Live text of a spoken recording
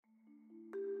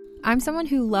I'm someone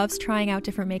who loves trying out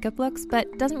different makeup looks,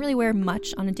 but doesn't really wear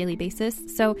much on a daily basis,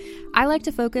 so I like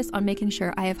to focus on making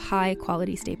sure I have high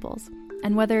quality staples.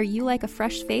 And whether you like a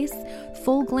fresh face,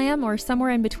 full glam, or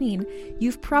somewhere in between,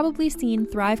 you've probably seen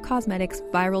Thrive Causemetics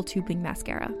Viral Tubing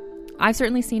Mascara. I've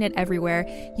certainly seen it everywhere.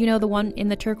 You know, the one in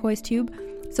the turquoise tube?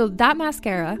 So that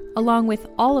mascara, along with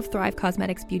all of Thrive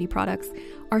Causemetics beauty products,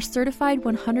 are certified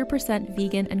 100%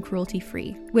 vegan and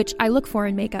cruelty-free, which I look for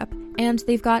in makeup, and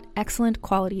they've got excellent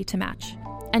quality to match.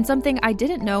 And something I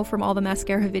didn't know from all the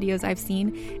mascara videos I've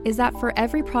seen is that for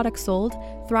every product sold,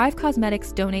 Thrive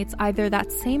Causemetics donates either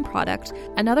that same product,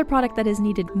 another product that is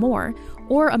needed more,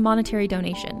 or a monetary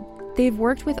donation. They've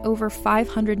worked with over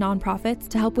 500 nonprofits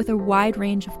to help with a wide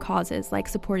range of causes like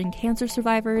supporting cancer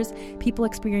survivors, people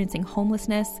experiencing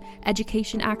homelessness,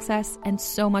 education access, and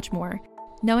so much more.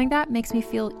 Knowing that makes me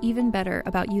feel even better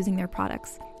about using their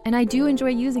products. And I do enjoy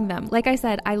using them. Like I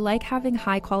said, I like having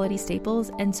high quality staples,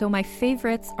 and so my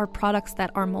favorites are products that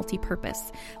are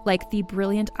multi-purpose, like the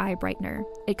Brilliant Eye Brightener.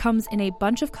 It comes in a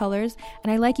bunch of colors,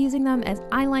 and I like using them as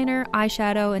eyeliner,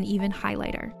 eyeshadow, and even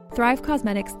highlighter. Thrive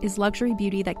Causemetics is luxury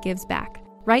beauty that gives back.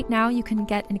 Right now, you can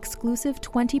get an exclusive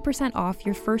 20% off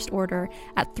your first order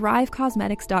at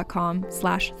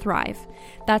thrivecausemetics.com/thrive.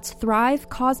 That's Thrive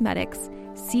Causemetics,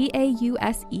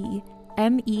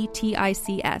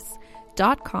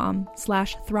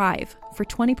 CAUSEMETICS.com/thrive for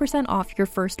 20% off your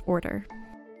first order.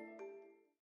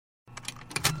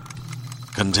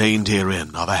 Contained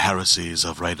herein are the heresies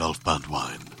of Radolf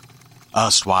Burntwine,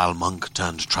 erstwhile monk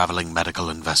turned traveling medical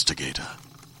investigator.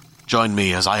 Join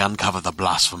me as I uncover the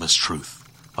blasphemous truth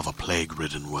of a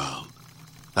plague-ridden world,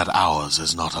 that ours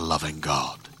is not a loving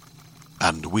God,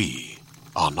 and we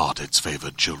are not its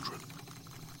favored children.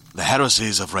 The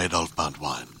heresies of Radolf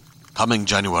Burntwine, coming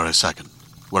January 2nd,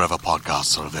 wherever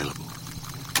podcasts are available.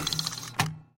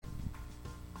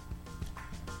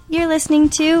 You're listening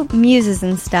to Muses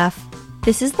and Stuff.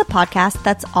 This is the podcast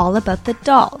that's all about the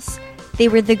dolls. They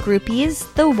were the groupies,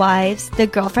 the wives, the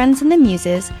girlfriends, and the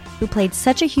muses who played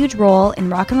such a huge role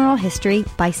in rock and roll history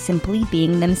by simply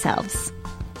being themselves.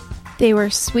 They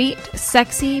were sweet,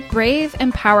 sexy, brave,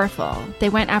 and powerful. They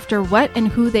went after what and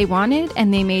who they wanted,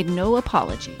 and they made no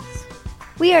apologies.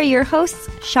 We are your hosts,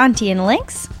 Shanti and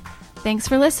Lynx. Thanks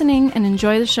for listening, and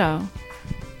enjoy the show.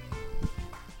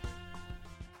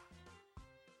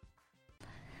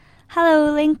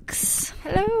 Hello, Lynx.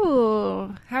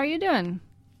 Hello. How are you doing?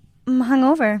 I'm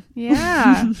hungover.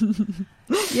 Yeah.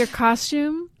 Your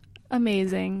costume,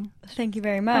 amazing. Thank you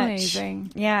very much.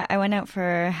 Amazing. Yeah, I went out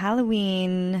for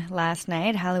Halloween last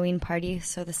night, Halloween party,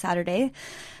 so the Saturday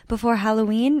before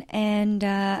Halloween, and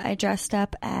I dressed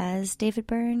up as David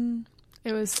Byrne.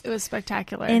 It was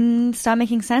spectacular. In Stop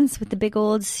Making Sense with the big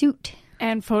old suit.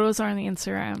 And photos are on the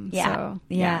Instagram. Yeah. So,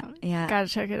 yeah. Gotta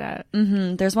check it out.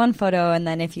 Mm-hmm. There's one photo, and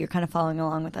then if you're kind of following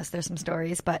along with us, there's some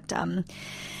stories. But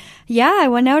yeah, I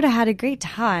went out. I had a great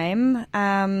time.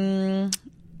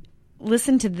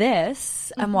 Listen to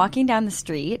this. I'm walking down the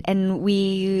street, and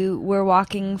we were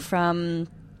walking from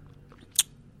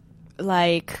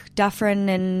like Dufferin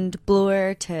and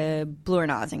Bloor to Bloor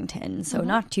and Ossington, so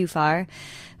not too far.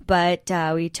 But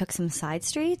we took some side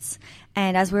streets,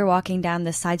 and as we were walking down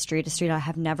this side street, a street I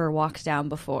have never walked down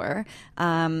before,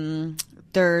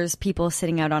 there's people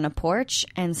sitting out on a porch,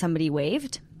 and somebody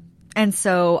waved. And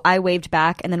so I waved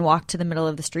back and then walked to the middle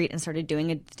of the street and started doing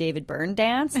a David Byrne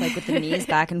dance, like with the knees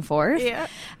back and forth. Yeah.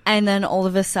 And then all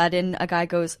of a sudden, a guy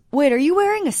goes, "Wait, are you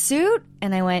wearing a suit?"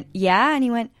 And I went, "Yeah." And he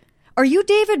went, "Are you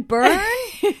David Byrne?"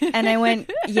 And I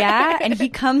went, "Yeah." And he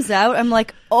comes out. I'm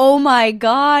like, "Oh my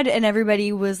God." And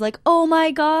everybody was like, "Oh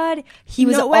my God." He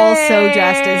was also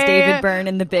dressed as David Byrne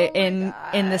in the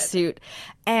in the suit.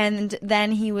 And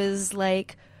then he was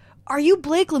like, "Are you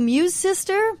Blake Lemieux's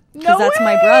sister?" Because that's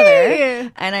my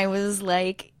brother. And I was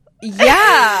like,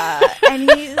 "Yeah." And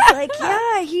he's like,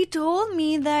 "Yeah, he told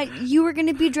me that you were going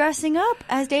to be dressing up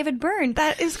as David Byrne."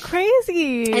 That is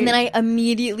crazy. And then I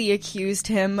immediately accused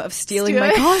him of stealing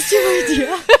my costume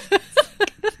idea.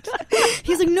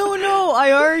 He's like, no,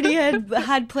 I already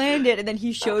had planned it. And then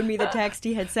he showed me the text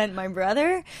he had sent my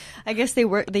brother. I guess they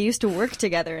used to work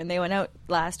together, and they went out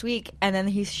last week. And then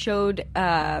he showed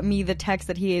me the text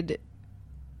that he had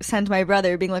sent my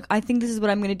brother, being like, "I think this is what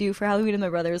I'm going to do for Halloween." And my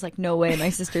brother was like, "No way, my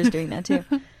sister's doing that too."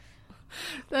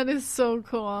 That is so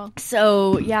cool.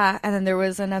 So yeah, and then there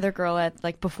was another girl at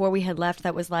before we had left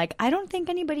that was like, I don't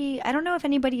know if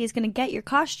anybody is going to get your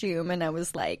costume. And I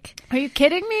was like, are you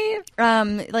kidding me?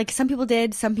 Some people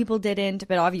did, some people didn't,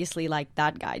 but obviously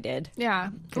that guy did. Yeah,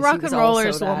 rock and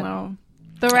rollers will know.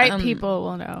 The right people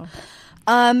will know.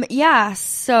 Yeah,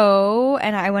 so,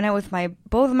 and I went out with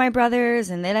both of my brothers,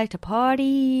 and they like to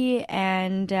party,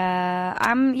 and,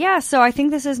 so I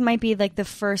think this might be like the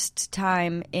first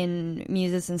time in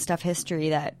Muses and Stuff history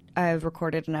that I've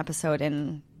recorded an episode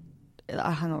in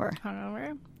hungover.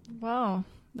 Hungover? Well,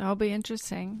 that'll be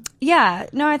interesting. Yeah,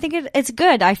 no, I think it's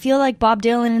good. I feel like Bob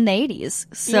Dylan in the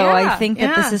 80s, so I think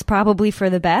that this is probably for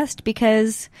the best,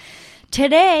 because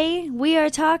today we are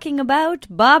talking about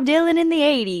Bob Dylan in the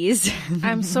 80s.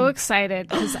 I'm so excited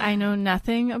because I know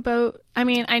nothing about,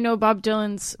 I know Bob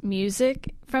Dylan's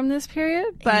music from this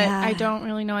period, but I don't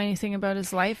really know anything about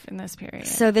his life in this period.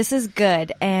 So this is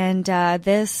good. And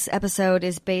this episode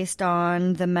is based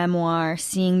on the memoir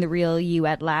Seeing the Real You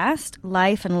at Last,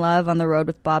 Life and Love on the Road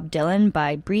with Bob Dylan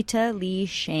by Brita Lee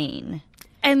Shane.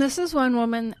 And this is one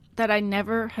woman that I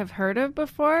never have heard of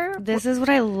before. This is what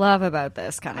I love about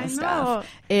this kind of stuff.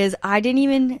 Is I didn't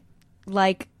even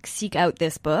seek out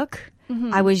this book.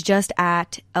 Mm-hmm. I was just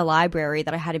at a library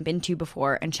that I hadn't been to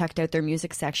before and checked out their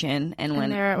music section and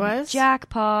went, there it was?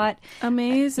 Jackpot.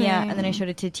 Amazing. Yeah, and then I showed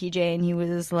it to TJ and he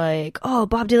was like, oh,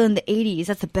 Bob Dylan in the 80s.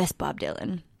 That's the best Bob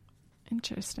Dylan.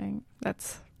 Interesting.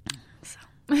 That's...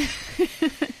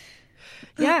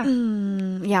 Yeah.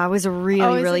 Yeah, it was a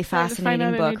really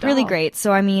fascinating book. Really great.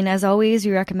 So, as always,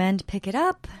 we recommend pick it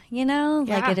up,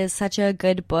 it is such a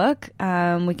good book.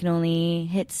 We can only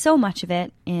hit so much of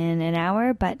it in an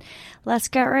hour, but let's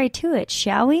get right to it,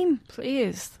 shall we?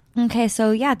 Please. Okay,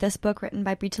 so this book written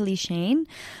by Brita Lee Shane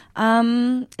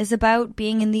is about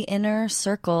being in the inner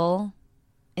circle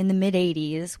in the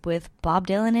mid-'80s with Bob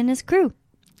Dylan and his crew.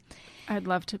 I'd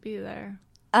love to be there.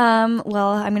 Well,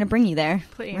 I'm going to bring you there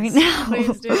right now.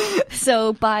 Please do.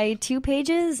 So by 2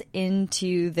 pages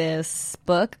into this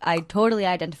book, I totally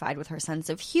identified with her sense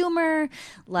of humor.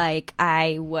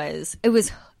 It was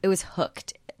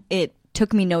hooked. It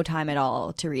took me no time at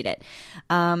all to read it.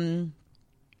 And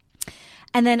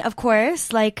then, of course,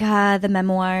 the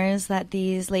memoirs that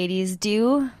these ladies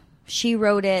do, she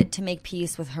wrote it to make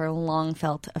peace with her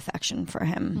long-felt affection for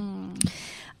him.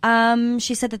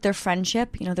 She said that their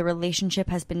friendship, the relationship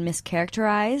has been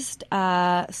mischaracterized,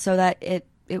 so that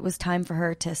it was time for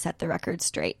her to set the record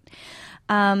straight.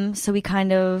 So we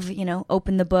kind of,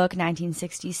 opened the book,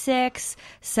 1966,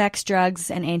 sex, drugs,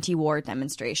 and anti-war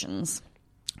demonstrations.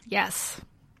 Yes.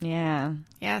 Yeah.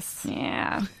 Yes.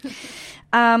 Yeah.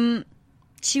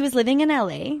 She was living in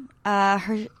LA.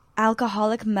 Her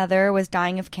alcoholic mother was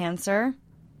dying of cancer,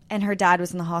 and her dad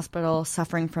was in the hospital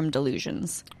suffering from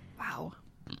delusions. Wow.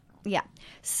 Yeah.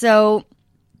 So,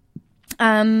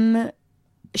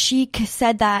 she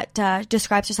said that,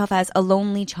 describes herself as a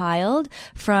lonely child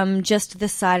from just the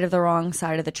side of the wrong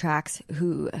side of the tracks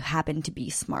who happened to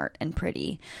be smart and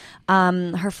pretty.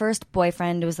 Her first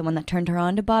boyfriend was the one that turned her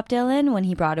on to Bob Dylan when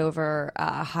he brought over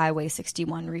Highway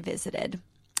 61 Revisited.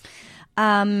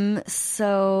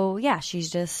 So yeah, she's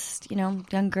just,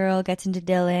 young girl, gets into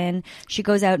Dylan. She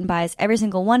goes out and buys every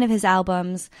single one of his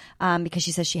albums, because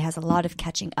she says she has a lot of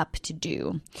catching up to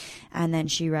do. And then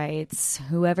she writes,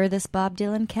 whoever this Bob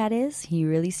Dylan cat is, he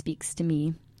really speaks to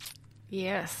me.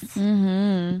 Yes.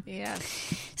 Mm-hmm.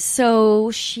 Yes.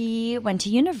 So she went to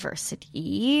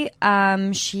university.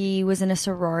 She was in a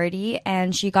sorority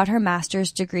and she got her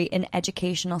master's degree in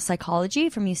educational psychology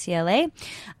from UCLA,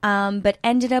 but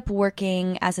ended up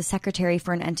working as a secretary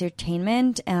for an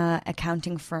entertainment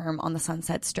accounting firm on the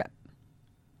Sunset Strip.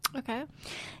 Okay.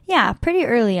 Yeah, pretty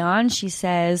early on, she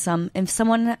says, if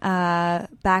someone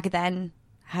back then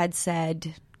had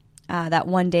said that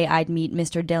one day I'd meet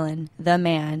Mr. Dylan, the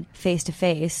man, face to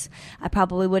face, I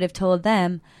probably would have told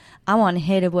them, I want a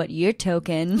hit of what you're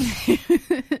token.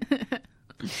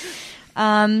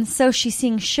 So she's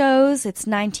seeing shows. It's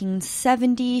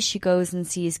 1970. She goes and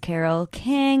sees Carole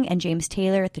King and James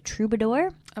Taylor at the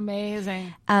Troubadour.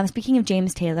 Amazing. Speaking of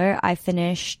James Taylor, I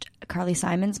finished Carly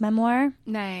Simon's memoir.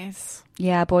 Nice.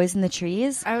 Yeah, Boys in the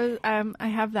Trees. I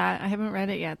have that. I haven't read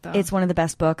it yet, though. It's one of the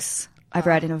best books I've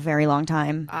read in a very long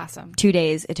time. Awesome. 2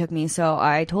 days it took me. So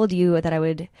I told you that I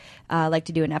would like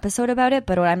to do an episode about it,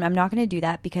 but I'm not going to do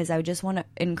that because I just want to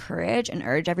encourage and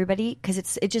urge everybody, because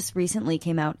it just recently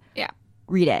came out. Yeah.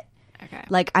 Read it.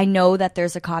 Okay. I know that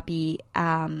there's a copy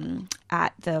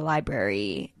at the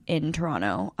library in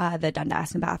Toronto, the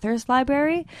Dundas and Bathurst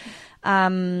Library.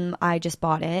 I just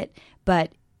bought it,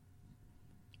 but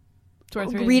it's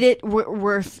worth reading. Read it.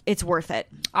 It's worth it.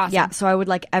 Awesome. Yeah. So I would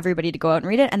like everybody to go out and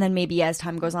read it, and then maybe as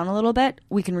time goes on a little bit,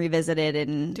 we can revisit it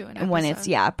and do an when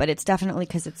episode. it's but it's definitely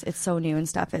because it's so new and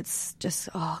stuff. It's just,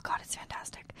 oh God, it's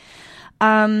fantastic.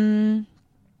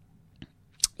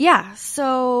 Yeah,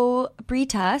 so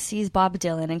Brita sees Bob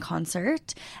Dylan in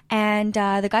concert, and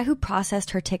the guy who processed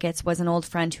her tickets was an old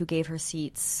friend who gave her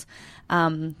seats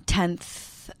 10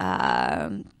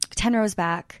 rows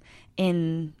back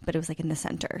but it was like in the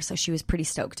center. So she was pretty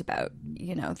stoked about,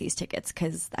 these tickets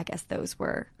because I guess those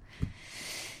were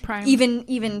Prime.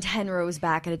 Even 10 rows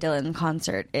back at a Dylan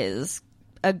concert is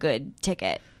a good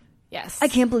ticket. Yes. I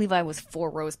can't believe I was 4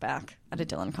 rows back at a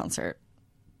Dylan concert.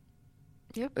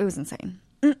 Yep. It was insane.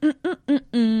 She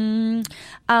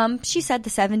said the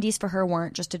 70s for her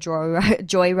weren't just a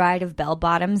joyride of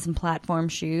bell-bottoms and platform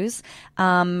shoes.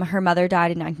 Her mother died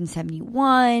in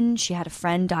 1971. She had a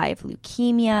friend die of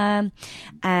leukemia.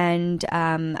 And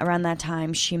around that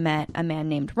time, she met a man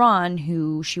named Ron,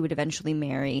 who she would eventually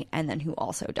marry, and then who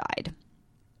also died.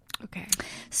 Okay.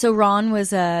 So Ron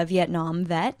was a Vietnam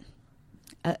vet.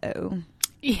 Uh-oh.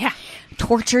 Yeah.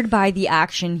 Tortured by the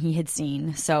action he had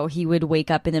seen. So he would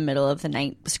wake up in the middle of the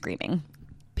night screaming.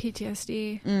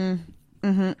 PTSD.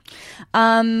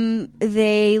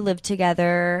 They lived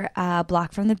together a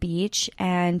block from the beach,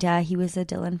 and he was a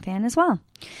Dylan fan as well.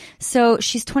 So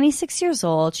she's 26 years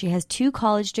old. She has 2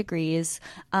 college degrees.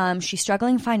 She's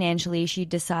struggling financially. She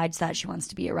decides that she wants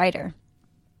to be a writer.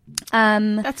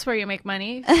 That's where you make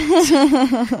money.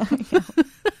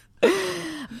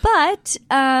 But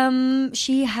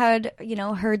she had,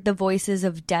 heard the voices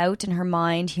of doubt in her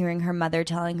mind, hearing her mother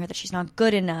telling her that she's not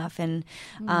good enough. And,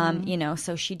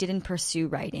 so she didn't pursue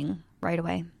writing right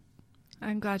away.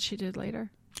 I'm glad she did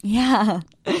later. Yeah.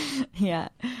 Yeah.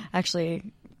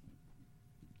 Actually,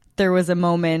 there was a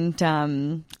moment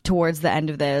towards the end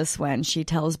of this when she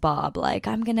tells Bob,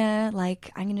 I'm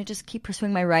gonna just keep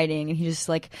pursuing my writing. And he just,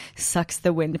 sucks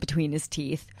the wind between his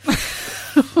teeth.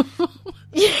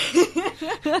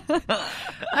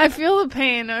 I feel the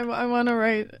pain. I want to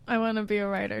write. I want to be a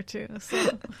writer too. So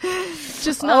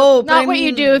just not what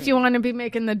you do if you want to be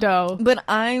making the dough. But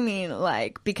I mean,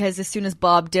 because as soon as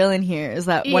Bob Dylan hears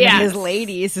that one of his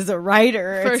ladies is a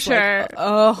writer, for it's sure.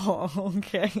 Oh,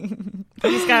 okay.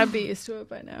 He's got to be used to it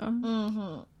by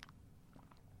now.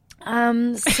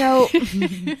 So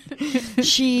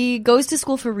she goes to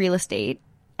school for real estate.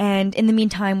 And in the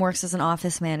meantime, works as an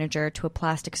office manager to a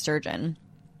plastic surgeon.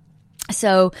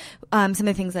 So some of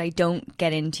the things that I don't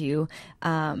get into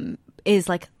is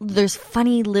there's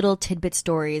funny little tidbit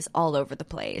stories all over the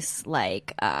place.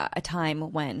 A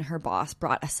time when her boss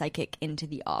brought a psychic into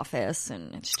the office,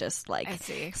 and it's just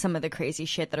some of the crazy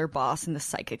shit that her boss and the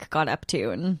psychic got up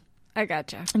to. And I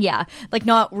gotcha. Yeah,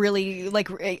 not really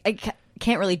I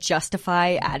can't really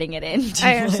justify adding it in.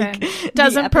 I understand.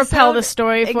 Doesn't propel the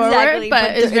story forward, exactly,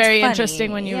 but it's very funny.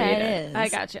 Interesting when you read it. Is. I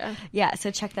gotcha. Yeah, so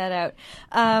check that out.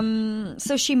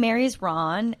 So she marries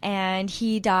Ron, and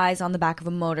he dies on the back of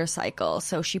a motorcycle.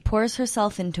 So she pours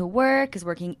herself into work, is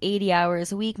working 80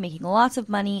 hours a week, making lots of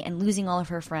money, and losing all of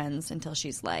her friends until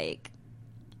she's like,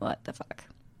 what the fuck?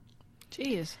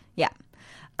 Jeez. Yeah.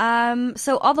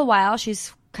 So all the while,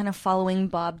 she's kind of following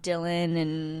Bob Dylan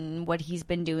and what he's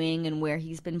been doing and where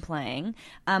he's been playing.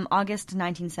 August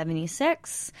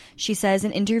 1976, she says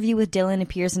an interview with Dylan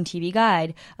appears in TV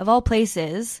Guide of all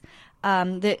places.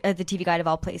 The TV Guide of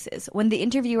all places. When the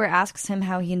interviewer asks him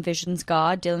how he envisions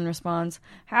God, Dylan responds,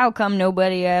 "How come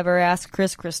nobody ever asked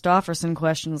Chris Christopherson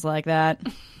questions like that?"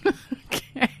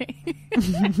 Okay.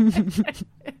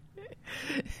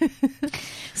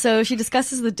 So she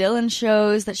discusses the Dylan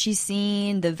shows that she's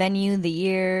seen, the venue, the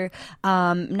year.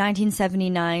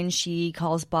 1979, she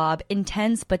calls Bob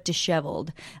intense but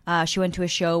disheveled. She went to a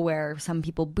show where some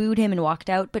people booed him and walked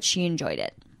out, but she enjoyed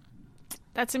it.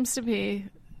 That seems to be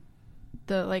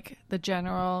the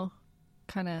general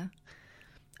kind of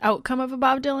outcome of a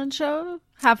Bob Dylan show.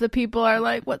 Half the people are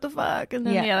like, what the fuck? And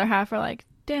then the other half are like,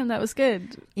 damn, that was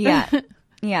good. Yeah.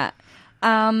 Yeah.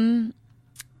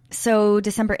 So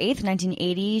December 8th,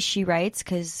 1980, she writes,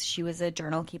 because she was a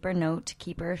journal keeper, note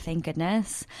keeper, thank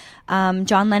goodness.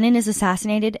 John Lennon is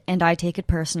assassinated, and I take it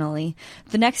personally.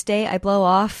 The next day, I blow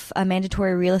off a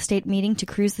mandatory real estate meeting to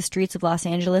cruise the streets of Los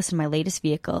Angeles in my latest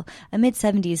vehicle, a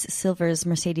mid-70s Silvers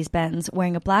Mercedes-Benz,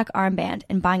 wearing a black armband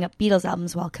and buying up Beatles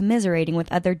albums while commiserating with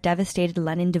other devastated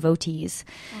Lennon devotees.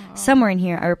 Aww. Somewhere in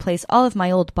here, I replace all of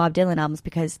my old Bob Dylan albums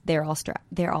because they're all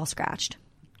scratched.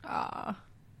 Aww.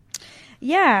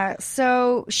 Yeah,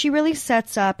 so she really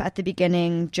sets up at the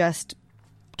beginning just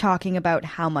talking about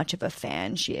how much of a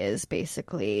fan she is,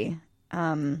 basically,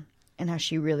 and how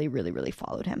she really, really, really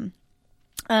followed him.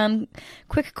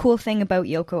 Quick cool thing about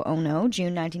Yoko Ono,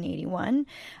 June 1981.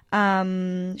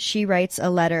 She writes a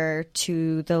letter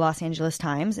to the Los Angeles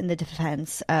Times in the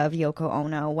defense of Yoko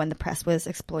Ono when the press was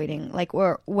exploiting,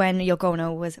 or when Yoko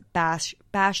Ono was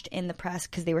bashed in the press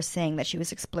because they were saying that she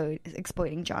was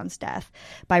exploiting John's death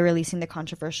by releasing the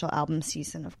controversial album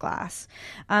Season of Glass.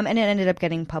 And it ended up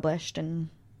getting published and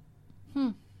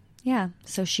yeah,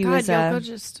 so she was Yoko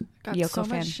just got Yoko so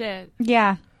fan. much shit.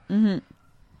 Yeah. Mm-hmm.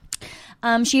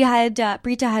 She had,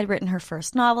 Brita had written her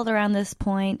first novel around this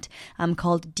point,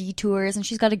 called Detours, and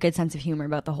she's got a good sense of humor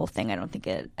about the whole thing. I don't think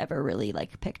it ever really,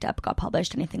 picked up, got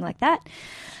published, anything like that.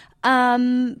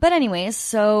 But anyways,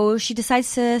 so she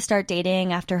decides to start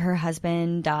dating after her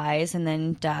husband dies, and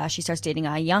then, she starts dating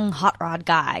a young hot rod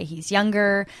guy. He's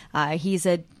younger,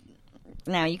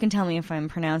 now you can tell me if I'm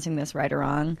pronouncing this right or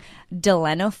wrong,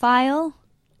 Dylanophile?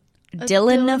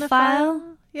 Dylanophile?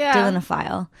 Yeah.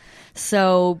 Dylanophile.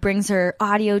 So brings her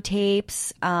audio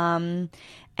tapes, and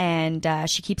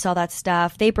she keeps all that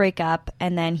stuff. They break up,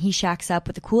 and then he shacks up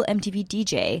with a cool MTV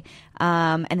DJ,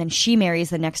 and then she marries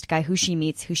the next guy who she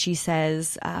meets, who she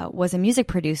says was a music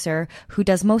producer who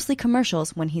does mostly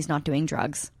commercials when he's not doing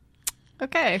drugs.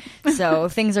 Okay. So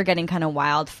things are getting kind of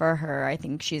wild for her. I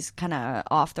think she's kind of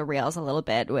off the rails a little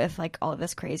bit with all of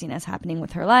this craziness happening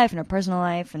with her life and her personal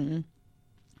life, and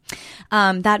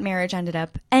that marriage ended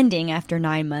up ending after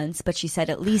 9 months, but she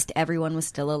said at least everyone was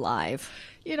still alive.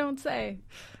 You don't say.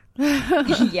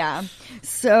 Yeah.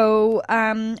 So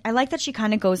I like that she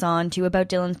kind of goes on to about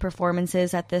Dylan's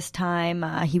performances at this time.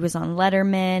 He was on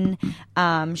Letterman.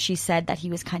 She said that he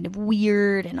was kind of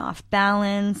weird and off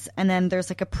balance. And then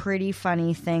there's a pretty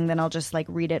funny thing that I'll just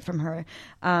read it from her,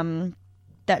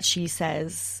 that she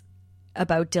says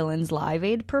about Dylan's Live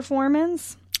Aid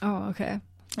performance. Oh, okay.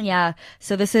 Yeah,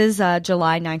 so this is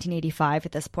July 1985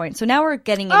 at this point. So now we're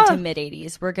getting into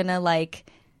mid-80s. We're gonna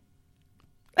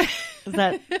is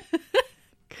that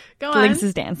Go on. Lynx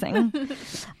is dancing.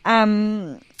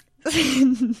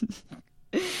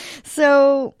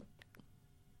 So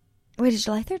wait, is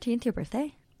July 13th your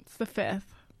birthday? It's the 5th.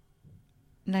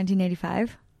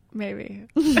 1985? Maybe.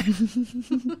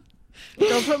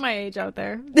 Don't put my age out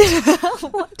there.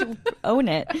 Own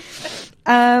it.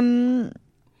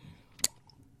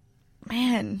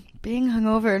 Man, being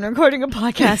hungover and recording a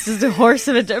podcast is a horse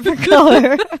of a different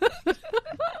color.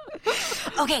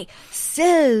 Okay,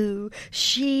 so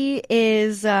she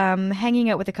is hanging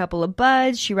out with a couple of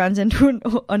buds. She runs into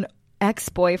an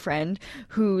ex-boyfriend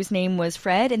whose name was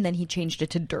Fred, and then he changed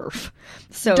it to Durf.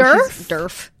 So Durf?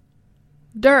 Durf.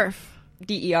 Durf.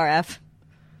 D-E-R-F.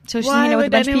 So she's Why hanging out with a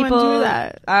would bunch of anyone people. do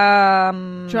that?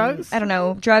 Drugs? I don't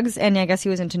know. Drugs, and I guess he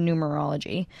was into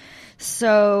numerology.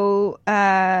 So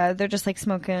they're just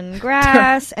smoking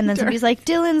grass, and then somebody's like,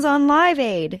 Dylan's on Live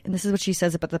Aid. And this is what she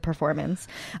says about the performance.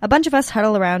 A bunch of us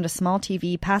huddle around a small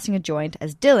TV passing a joint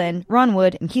as Dylan, Ron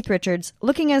Wood, and Keith Richards,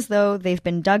 looking as though they've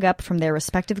been dug up from their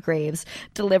respective graves,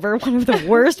 deliver one of the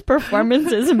worst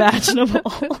performances imaginable.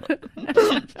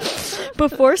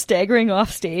 Before staggering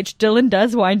off stage, Dylan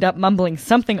does wind up mumbling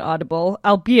something audible,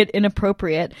 albeit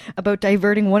inappropriate, about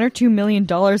diverting $1 or $2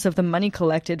 million of the money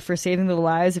collected for saving the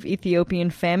lives of Ethiopian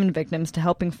famine victims to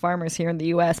helping farmers here in the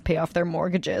U.S. pay off their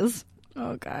mortgages.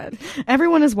 Oh, God.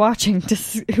 Everyone watching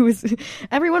is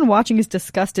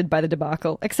disgusted by the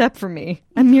debacle, except for me.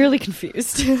 I'm merely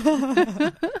confused.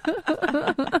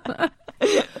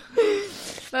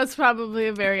 That's probably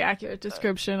a very accurate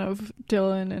description of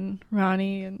Dylan and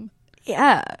Ronnie and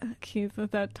Yeah. Keith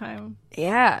at that time.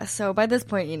 Yeah. So by this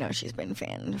point, she's been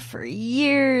fanned for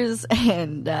years.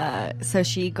 And so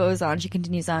she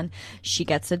continues on. She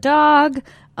gets a dog.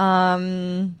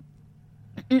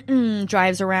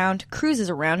 Drives around, cruises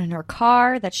around in her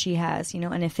car that she has,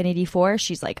 an affinity for.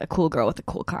 She's a cool girl with a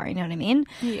cool car, you know what I mean?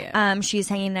 Yeah. She's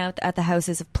hanging out at the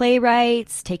houses of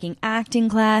playwrights, taking acting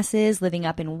classes, living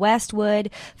up in Westwood,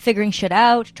 figuring shit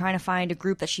out, trying to find a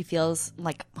group that she feels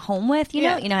home with, you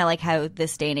know? You know how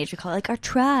this day and age we call it our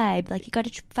tribe. You got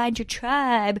to find your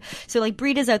tribe. So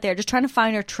Brita's out there just trying to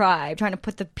find her tribe, trying to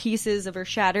put the pieces of her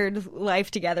shattered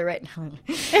life together right now.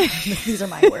 These are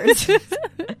my words.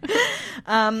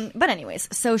 But anyways,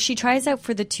 so she tries out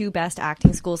for the two best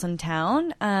acting schools in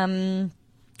town.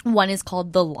 One is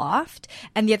called The Loft,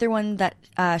 and the other one that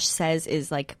says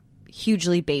is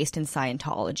hugely based in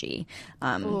Scientology.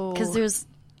 Because there's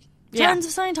tons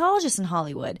of Scientologists in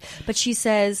Hollywood. But she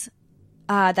says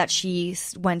that she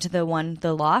went to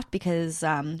the Loft because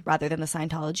rather than the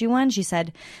Scientology one, she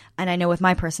said, and I know with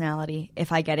my personality,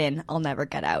 if I get in, I'll never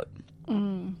get out.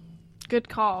 Good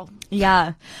call.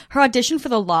 Yeah. Her audition for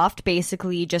The Loft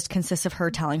basically just consists of her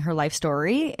telling her life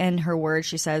story. In her words,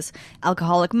 she says,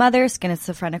 alcoholic mother,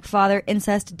 schizophrenic father,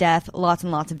 incest, death, lots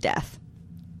and lots of death.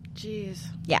 Jeez.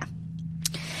 Yeah.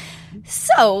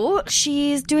 So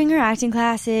she's doing her acting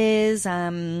classes,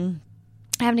 having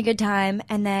a good time,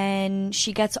 and then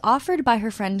she gets offered by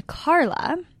her friend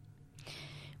Carla.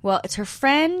 Well, it's her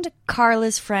friend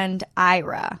Carla's friend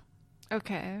Ira.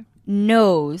 Okay.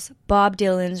 Knows Bob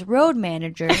Dylan's road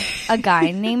manager, a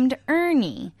guy named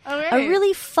Ernie. Okay. A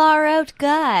really far out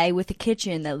guy with a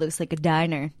kitchen that looks like a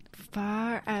diner.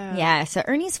 Far out. Yeah, so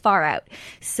Ernie's far out.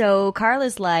 So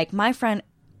Carla's like, my friend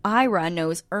Ira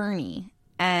knows Ernie,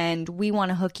 and we want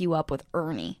to hook you up with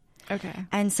Ernie. Okay.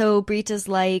 And so Brita's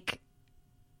like,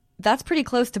 that's pretty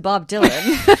close to Bob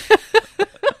Dylan.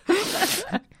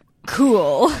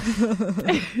 Cool.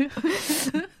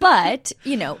 But,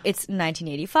 you know, it's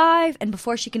 1985, and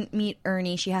before she can meet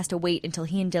Ernie, she has to wait until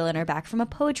he and Dylan are back from a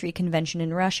poetry convention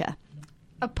in Russia.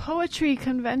 A poetry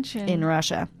convention. In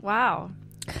Russia. Wow.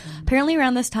 Apparently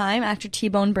around this time, actor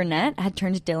T-Bone Burnett had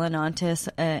turned Dylan on to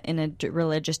in a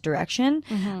religious direction.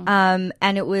 Mm-hmm.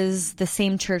 And it was the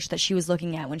same church that she was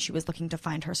looking at when she was looking to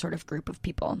find her sort of group of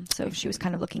people. So she was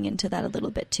kind of looking into that a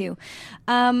little bit too.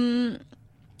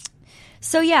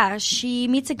 So yeah, she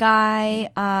meets a guy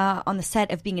on the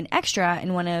set of being an extra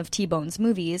in one of T-Bone's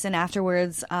movies, and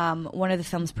afterwards one of the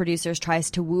film's producers tries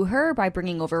to woo her by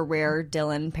bringing over rare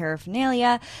Dylan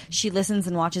paraphernalia. She listens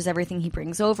and watches everything he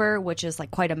brings over, which is like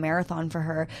quite a marathon for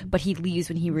her, but he leaves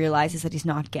when he realizes that he's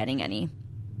not getting any.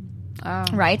 Oh.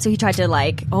 Right? So he tried to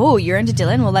like, oh, you're into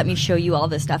Dylan? Well, let me show you all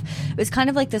this stuff. It was kind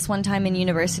of like this one time in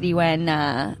university when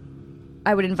I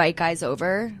would invite guys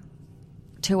over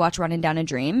to watch Running Down a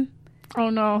Dream. Oh,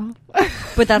 no.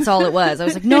 But that's all it was. I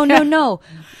was like, no.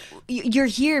 You're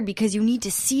here because you need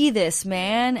to see this,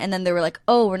 man. And then they were like,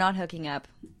 oh, we're not hooking up.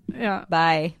 Yeah.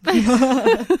 Bye.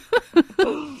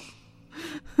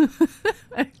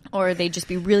 Or they'd just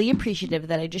be really appreciative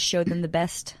that I just showed them the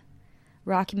best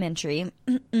rockumentary.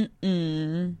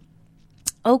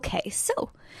 Okay, so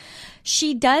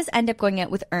she does end up going out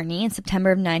with Ernie in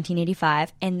September of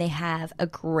 1985, and they have a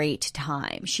great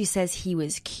time. She says he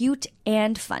was cute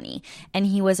and funny, and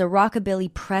he was a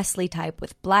rockabilly Presley type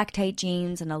with black tight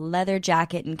jeans and a leather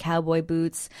jacket and cowboy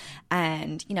boots.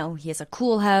 And, you know, he has a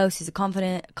cool house. He's a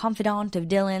confidant of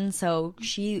Dylan, so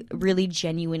she really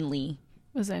genuinely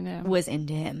was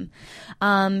into him.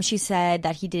 She said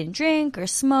that he didn't drink or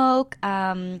smoke,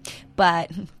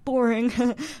 but boring.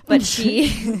 But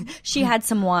she had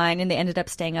some wine, and they ended up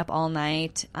staying up all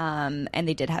night, and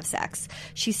they did have sex.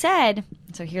 She said,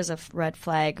 so here's a red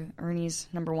flag, Ernie's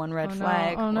number one red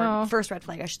flag, or first red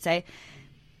flag, I should say.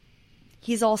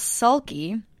 He's all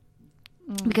sulky.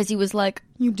 Because he was like,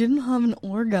 you didn't have an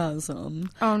orgasm.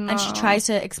 Oh, no. And she tries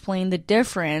to explain the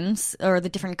difference, or the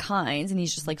different kinds, and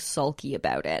he's just like sulky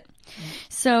about it.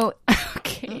 So,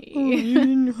 okay. Oh, you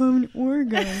didn't have an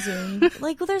orgasm.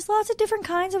 Like, well, there's lots of different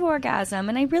kinds of orgasm,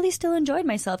 and I really still enjoyed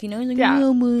myself, you know? He's like, yeah.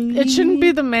 Oh, it shouldn't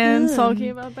be the man sulky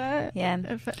about that.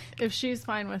 Yeah. If she's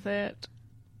fine with it,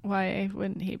 why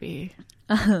wouldn't he be?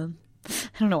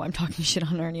 I don't know why I'm talking shit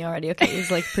on Ernie already. Okay,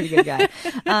 he's like a pretty good guy.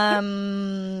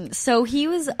 So he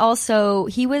was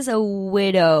a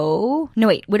widow. No,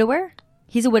 wait, widower?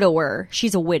 He's a widower.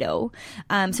 She's a widow.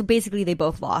 So basically they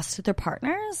both lost their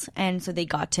partners, and so they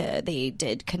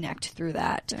did connect through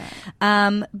that.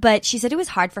 Yeah. But she said it was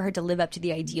hard for her to live up to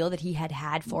the ideal that he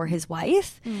had for his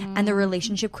wife, and the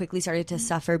relationship quickly started to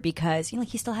suffer because, you know,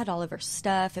 he still had all of her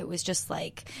stuff. It was just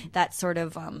like that sort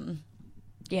of,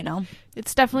 you know,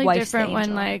 it's definitely different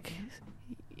when like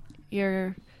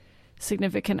your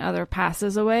significant other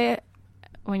passes away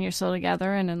when you're still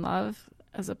together and in love,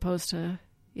 as opposed to,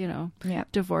 you know,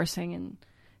 divorcing and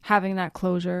having that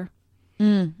closure.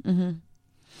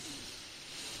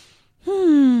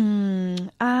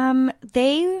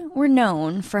 They were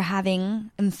known for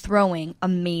having and throwing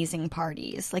amazing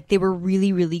parties. Like, they were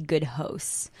really, really good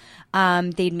hosts.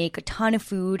 They'd make a ton of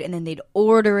food, and then they'd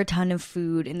order a ton of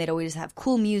food, and they'd always have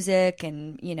cool music,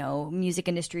 and, you know, music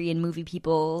industry and movie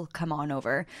people come on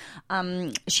over.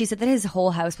 She said that his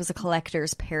whole house was a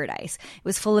collector's paradise. It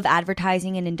was full of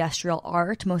advertising and industrial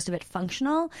art, most of it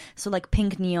functional. So like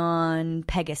pink neon,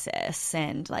 Pegasus,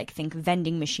 and like think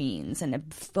vending machines and a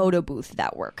photo booth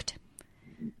that worked.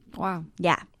 Wow.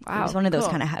 Yeah. Wow. It was one of those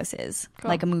Cool. kind of houses, Cool.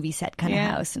 like a movie set kind of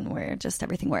house, and where just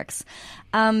everything works.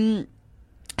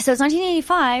 So it's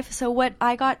 1985. So what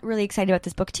I got really excited about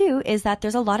this book too is that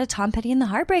there's a lot of Tom Petty and the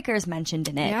Heartbreakers mentioned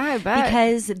in it. Yeah, I bet.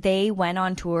 Because they went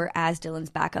on tour as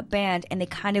Dylan's backup band and they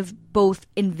kind of both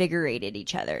invigorated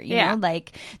each other. You know,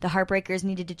 like the Heartbreakers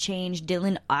needed to change.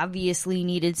 Dylan obviously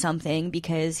needed something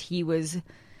because he was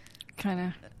kind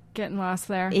of getting lost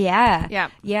there.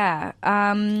 Yeah.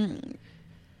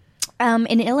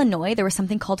 In Illinois, there was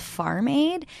something called Farm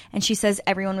Aid, and she says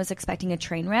everyone was expecting a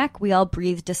train wreck. We all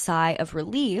breathed a sigh of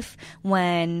relief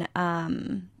when,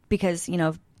 because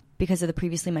of the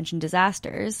previously mentioned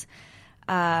disasters,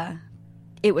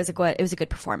 it was a good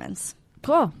performance.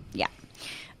 Cool. Yeah.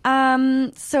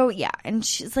 So yeah, and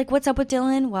she's like, "What's up with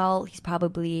Dylan?" Well, he's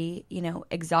probably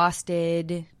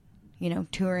exhausted.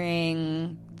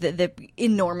 Touring, the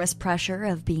enormous pressure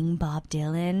of being Bob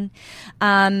Dylan.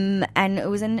 And it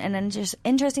was an just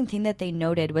interesting thing that they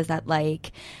noted was that,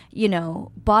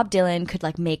 Bob Dylan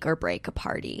could, make or break a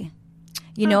party.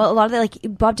 A lot of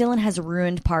Bob Dylan has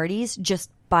ruined parties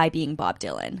just by being Bob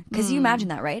Dylan. Because you imagine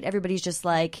that, right? Everybody's just,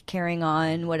 carrying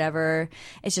on, whatever.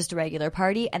 It's just a regular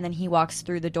party. And then he walks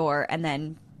through the door and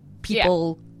then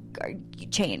people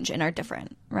change and are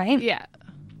different, right? Yeah.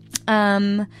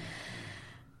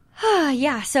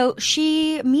 Yeah, so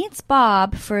she meets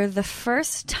Bob for the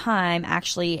first time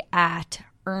actually at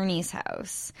Ernie's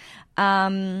house.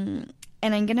 And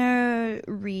I'm going to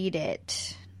read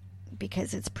it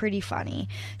because it's pretty funny.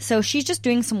 So she's just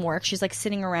doing some work. She's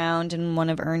sitting around in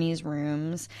one of Ernie's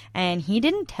rooms, and he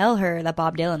didn't tell her that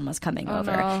Bob Dylan was coming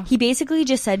over. No. He basically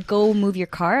just said, "Go move your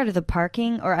car out of the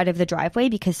parking or out of the driveway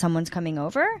because someone's coming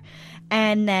over."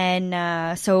 And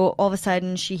then, so all of a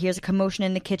sudden she hears a commotion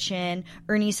in the kitchen.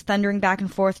 Ernie's thundering back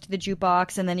and forth to the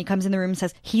jukebox, and then he comes in the room and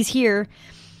says, "He's here,"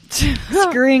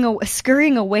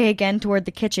 scurrying away again toward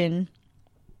the kitchen.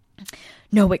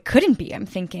 No, it couldn't be, I'm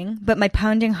thinking, but my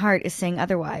pounding heart is saying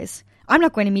otherwise. I'm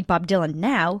not going to meet Bob Dylan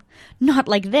now. Not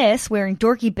like this, wearing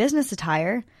dorky business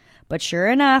attire. But sure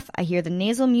enough, I hear the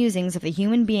nasal musings of the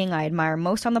human being I admire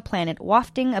most on the planet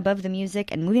wafting above the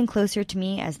music and moving closer to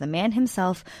me as the man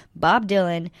himself, Bob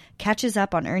Dylan, catches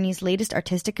up on Ernie's latest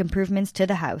artistic improvements to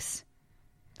the house.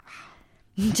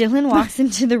 Dylan walks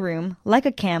into the room like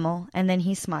a camel, and then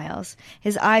he smiles,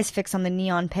 his eyes fixed on the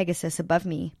neon Pegasus above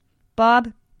me.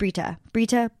 Bob, Brita,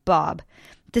 Bob.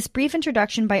 This brief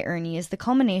introduction by Ernie is the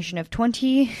culmination of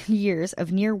 20 years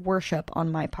of near worship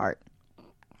on my part.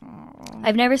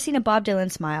 I've never seen a Bob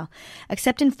Dylan smile,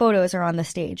 except in photos or on the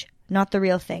stage. Not the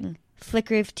real thing.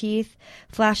 Flicker of teeth,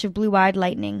 flash of blue-eyed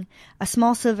lightning. A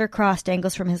small silver cross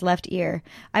dangles from his left ear.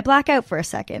 I black out for a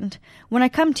second. When I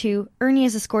come to, Ernie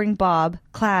is escorting Bob,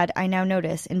 clad, I now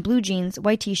notice, in blue jeans,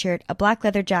 white t-shirt, a black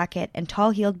leather jacket, and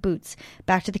tall-heeled boots,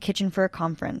 back to the kitchen for a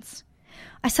conference.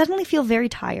 I suddenly feel very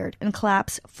tired and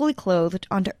collapse, fully clothed,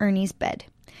 onto Ernie's bed.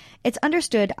 It's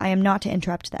understood I am not to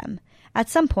interrupt them. At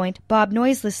some point, Bob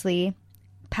noiselessly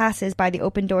passes by the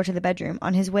open door to the bedroom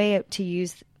on his way to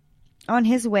use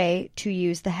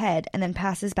the head, and then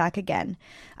passes back again.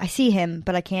 I see him,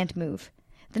 but I can't move.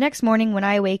 The next morning, when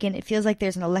I awaken, it feels like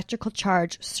there's an electrical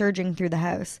charge surging through the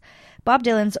house. Bob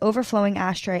Dylan's overflowing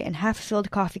ashtray and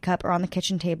half-filled coffee cup are on the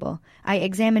kitchen table. I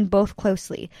examine both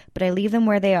closely, but I leave them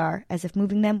where they are, as if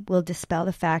moving them will dispel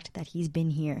the fact that he's been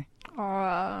here.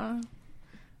 Aww.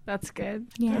 That's good.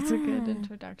 Yeah. That's a good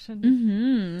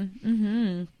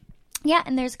introduction. Yeah,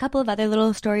 and there's a couple of other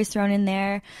little stories thrown in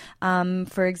there.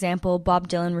 For example, Bob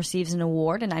Dylan receives an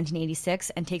award in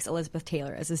 1986 and takes Elizabeth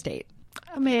Taylor as his date.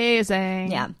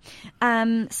 Amazing. Yeah.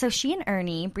 So she and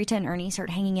Ernie, Brita and Ernie, start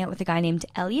hanging out with a guy named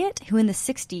Elliot, who in the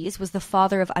 60s was the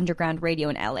father of underground radio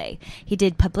in LA. He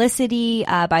did publicity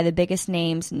by the biggest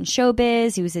names in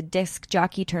showbiz. He was a disc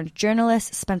jockey turned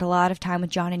journalist, spent a lot of time with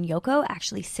John and Yoko,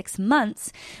 actually 6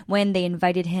 months, when they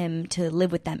invited him to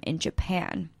live with them in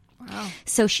Japan. Wow.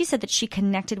 So she said that she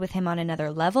connected with him on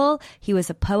another level. He was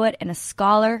a poet and a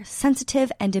scholar,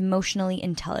 sensitive and emotionally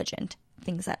intelligent.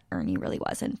 Things that Ernie really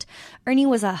wasn't. Ernie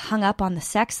was hung up on the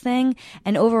sex thing,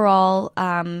 and overall,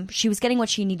 she was getting what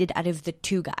she needed out of the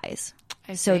two guys.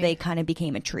 So they kind of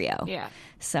became a trio. Yeah.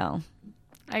 So.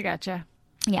 I gotcha.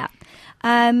 Yeah.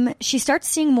 She starts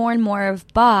seeing more and more of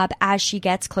Bob as she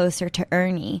gets closer to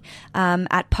Ernie.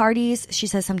 At parties, she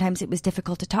says sometimes it was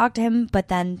difficult to talk to him, but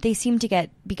then they seem to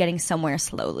be getting somewhere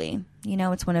slowly. You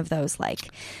know, it's one of those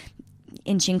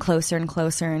inching closer and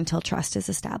closer until trust is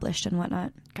established and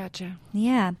whatnot. Gotcha.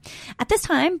 Yeah. At this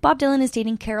time, Bob Dylan is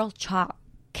dating Carol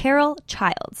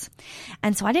Childs.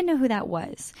 And so I didn't know who that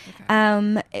was.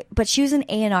 Okay. But she was an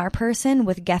A&R person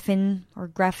with Geffen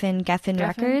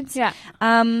Records. Yeah.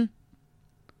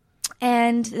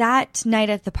 And that night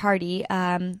at the party,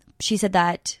 she said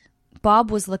that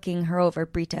Bob was looking her over,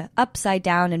 Brita, upside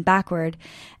down and backward.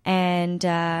 And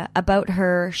about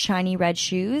her shiny red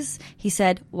shoes, he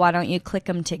said, "Why don't you click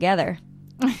them together?"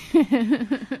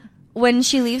 When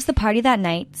she leaves the party that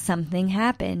night, something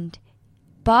happened.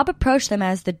 Bob approached them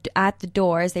at the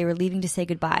door as they were leaving to say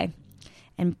goodbye.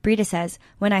 And Brita says,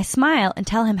 "When I smile and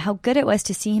tell him how good it was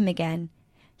to see him again,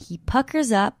 he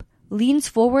puckers up, leans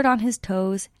forward on his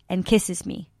toes, and kisses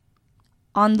me.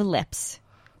 On the lips.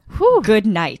 Whew. Good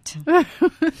night."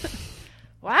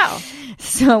 Wow.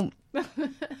 So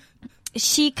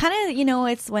she kind of,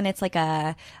 it's when it's like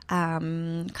a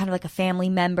kind of like a family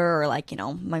member, or like,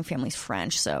 my family's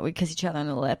French, so we kiss each other on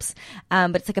the lips.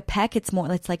 But it's like a peck. It's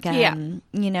like kind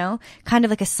of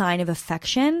like a sign of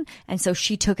affection. And so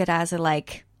she took it as a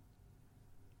like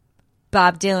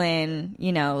Bob Dylan,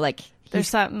 like there's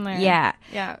something there. Yeah.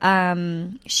 Yeah.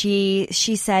 She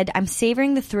said, "I'm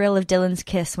savoring the thrill of Dylan's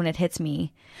kiss when it hits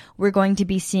me. We're going to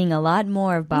be seeing a lot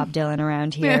more of Bob Dylan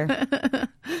around here."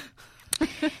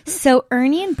 So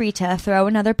Ernie and Brita throw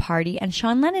another party, and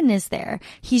Sean Lennon is there.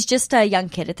 He's just a young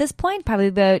kid at this point, probably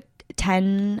about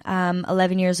 10,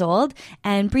 11 years old,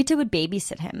 and Brita would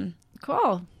babysit him.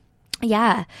 Cool.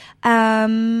 Yeah.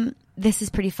 This is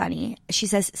pretty funny. She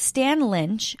says Stan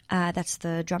Lynch, that's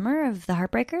the drummer of the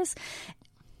Heartbreakers,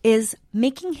 is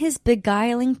making his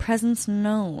beguiling presence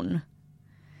known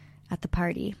at the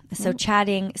party. So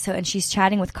and she's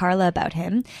chatting with Carla about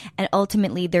him, and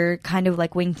ultimately they're kind of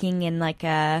like winking and like,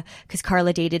 because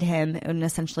Carla dated him, and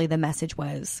essentially the message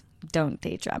was, don't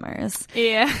date drummers.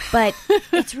 Yeah. But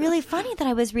it's really funny that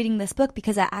I was reading this book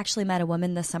because I actually met a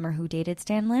woman this summer who dated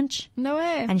Stan Lynch. No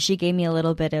way. And she gave me a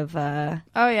little bit of a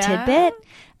tidbit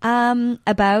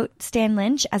about Stan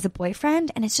Lynch as a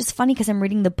boyfriend. And it's just funny because I'm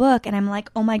reading the book and I'm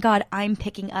like, oh my God, I'm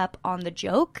picking up on the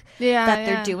joke that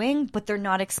they're doing, but they're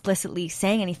not explicitly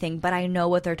saying anything, but I know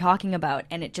what they're talking about.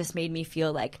 And it just made me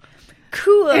feel like,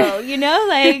 cool,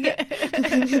 like,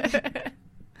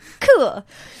 cool.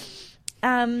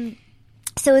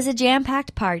 So it's a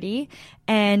jam-packed party,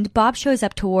 and Bob shows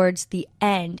up towards the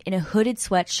end in a hooded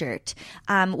sweatshirt,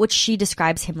 which she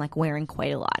describes him like wearing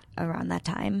quite a lot around that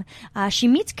time. She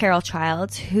meets Carol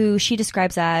Childs, who she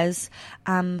describes as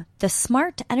the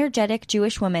smart, energetic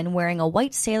Jewish woman wearing a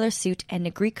white sailor suit and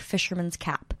a Greek fisherman's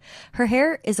cap. Her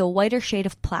hair is a whiter shade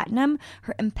of platinum.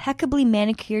 Her impeccably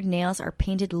manicured nails are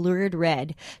painted lurid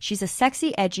red. She's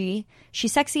sexy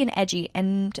and edgy,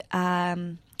 and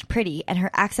pretty, and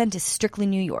her accent is strictly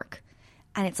New York,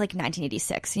 and it's like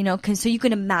 1986, so you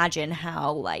can imagine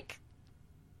how, like,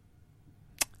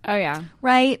 oh yeah,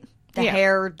 right, the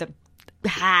hair, the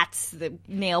hats, the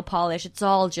nail polish, it's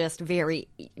all just very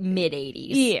mid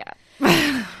 80s.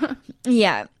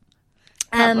 Yeah.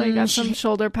 Probably got some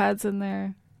shoulder pads in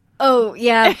there. Oh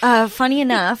yeah. Funny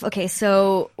enough, okay,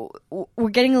 so we're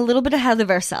getting a little bit ahead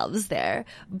of ourselves there,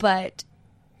 but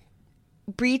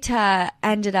Brita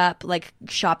ended up like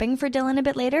shopping for Dylan a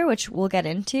bit later, which we'll get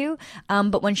into.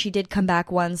 But when she did come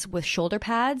back once with shoulder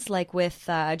pads, like with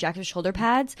jacket shoulder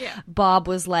pads, Bob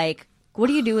was like, "What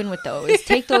are you doing with those?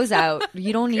 Take those out.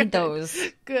 You don't need those."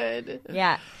 Good.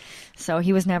 Yeah. So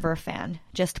he was never a fan,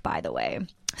 just by the way.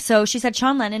 So she said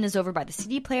Sean Lennon is over by the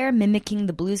CD player mimicking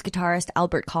the blues guitarist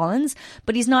Albert Collins,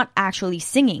 but he's not actually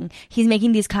singing. He's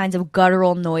making these kinds of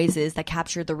guttural noises that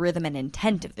capture the rhythm and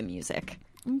intent of the music.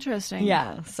 Interesting.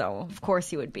 Yeah, so of course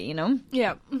he would be,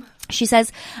 Yeah. She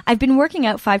says, "I've been working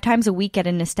out 5 times a week at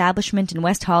an establishment in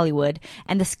West Hollywood,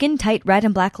 and the skin-tight red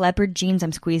and black leopard jeans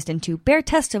I'm squeezed into bear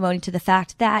testimony to the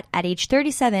fact that, at age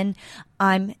 37,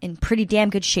 I'm in pretty damn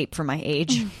good shape for my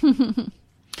age."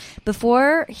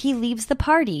 Before he leaves the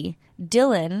party,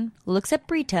 Dylan looks at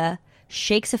Brita,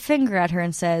 shakes a finger at her,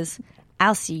 and says,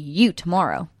 "I'll see you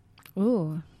tomorrow."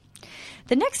 Ooh.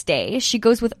 The next day, she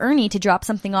goes with Ernie to drop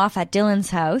something off at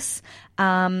Dylan's house.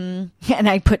 And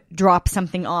I put "drop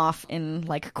something off" in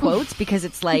like quotes because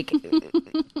it's like,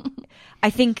 I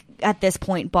think at this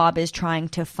point, Bob is trying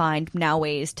to find now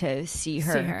ways to see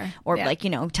her. Or like,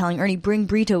 telling Ernie, "Bring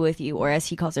Brita with you," or as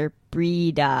he calls her,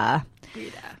 Brita.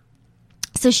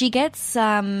 So she gets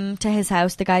to his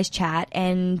house, the guys chat,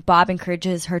 and Bob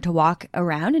encourages her to walk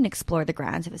around and explore the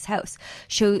grounds of his house.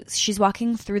 She's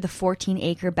walking through the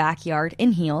 14-acre backyard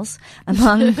in heels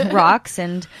among rocks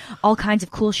and all kinds of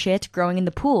cool shit growing in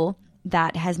the pool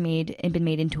that has been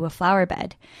made into a flower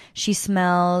bed. She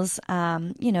smells,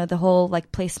 the whole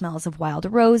like place smells of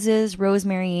wild roses,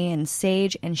 rosemary, and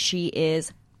sage, and she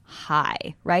is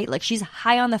high, right? Like she's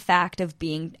high on the fact of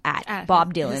being at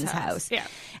Bob Dylan's house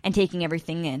and taking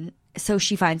everything in. So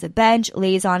she finds a bench,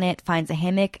 lays on it, finds a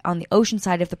hammock on the ocean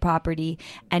side of the property,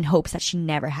 and hopes that she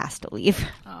never has to leave.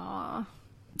 Aww.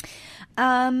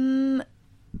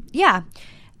 Yeah.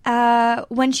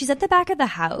 When she's back at the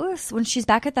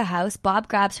house, Bob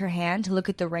grabs her hand to look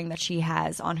at the ring that she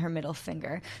has on her middle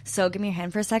finger. So give me your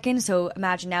hand for a second. So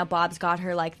imagine now Bob's got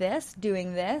her like this,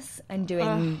 doing this, and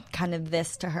doing kind of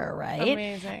this to her, right?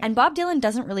 Amazing. And Bob Dylan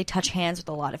doesn't really touch hands with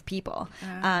a lot of people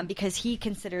because he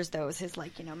considers those his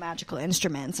magical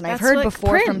instruments. And I've heard like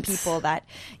before Prince. from people that,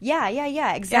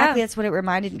 exactly. That's what it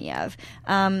reminded me of.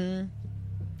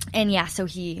 And yeah, so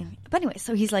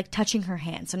he's like touching her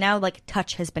hand. So now like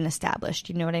touch has been established.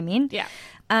 You know what I mean? Yeah.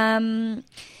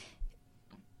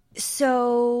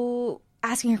 So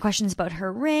asking her questions about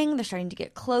her ring, they're starting to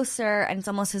get closer, and it's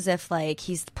almost as if like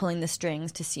he's pulling the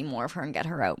strings to see more of her and get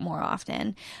her out more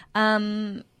often.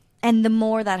 And the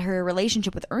more that her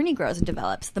relationship with Ernie grows and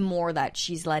develops, the more that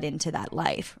she's led into that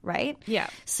life, right? Yeah.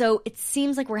 So it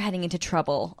seems like we're heading into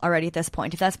trouble already at this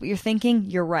point. If that's what you're thinking,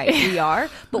 you're right. We are.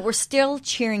 But we're still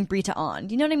cheering Brita on.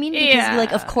 Do you know what I mean? Because,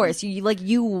 like, of course,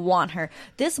 you want her.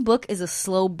 This book is a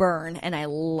slow burn, and I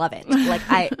love it. Like,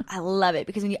 I love it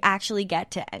because when you actually get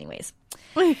to... Anyways...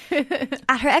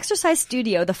 At her exercise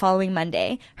studio the following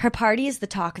Monday, her party is the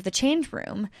talk of the change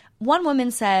room. One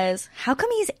woman says, "How come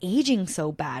he's aging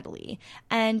so badly?"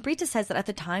 And Brita says that at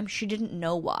the time she didn't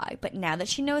know why, but now that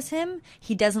she knows him,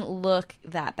 he doesn't look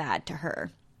that bad to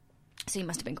her. So he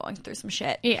must have been going through some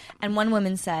shit. Yeah. And one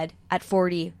woman said, "At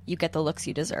 40, you get the looks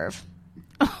you deserve."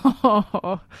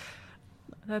 Oh,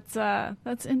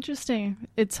 that's interesting.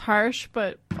 It's harsh,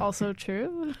 but also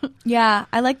true. Yeah,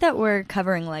 I like that we're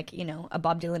covering a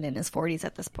Bob Dylan in his 40s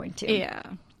at this point too. Yeah.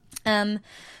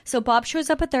 So Bob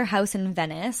shows up at their house in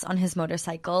Venice on his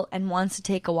motorcycle and wants to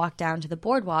take a walk down to the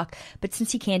boardwalk, but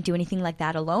since he can't do anything like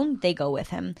that alone, they go with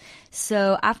him.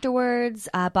 So afterwards,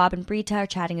 Bob and Brita are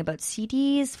chatting about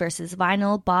CDs versus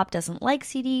vinyl. Bob doesn't like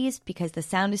CDs because the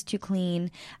sound is too clean,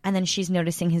 and then she's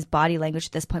noticing his body language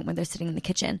at this point when they're sitting in the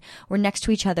kitchen. We're next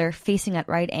to each other, facing at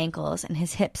right angles, and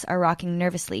his hips are rocking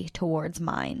nervously towards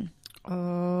mine.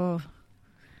 Oh,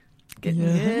 getting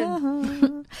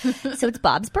good. So it's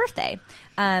Bob's birthday.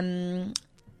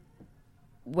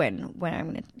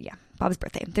 Bob's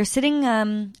birthday. They're sitting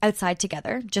outside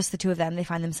together, just the two of them. They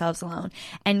find themselves alone.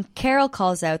 And Carol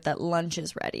calls out that lunch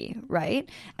is ready, right?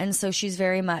 And so she's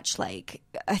very much like,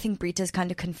 I think Brita's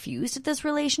kind of confused at this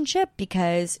relationship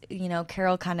because,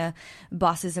 Carol kind of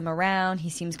bosses him around. He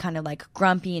seems kind of like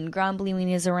grumpy and grumbly when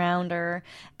he's around her.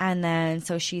 And then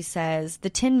so she says,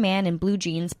 the Tin Man in blue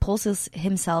jeans pulls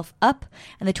himself up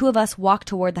and the two of us walk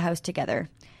toward the house together.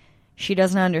 She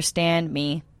doesn't understand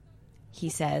me, he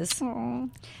says. Aww.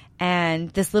 And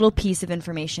this little piece of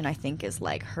information, I think, is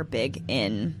like her big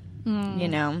in,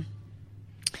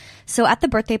 So at the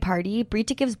birthday party,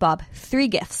 Brita gives Bob 3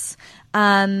 gifts.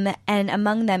 And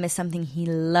among them is something he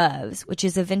loves, which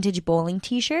is a vintage bowling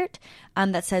t-shirt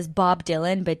that says Bob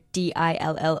Dylan, but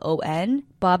Dillon.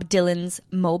 Bob Dylan's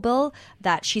mobile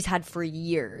that she's had for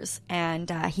years. And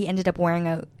he ended up wearing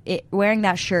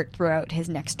that shirt throughout his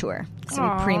next tour. So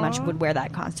he pretty much would wear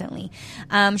that constantly.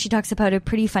 She talks about a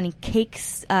pretty funny cake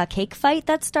fight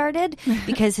that started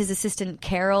because his assistant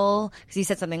Carol, because he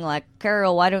said something like,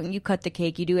 "Carol, why don't you cut the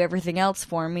cake? You do everything else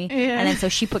for me." Yeah. And then so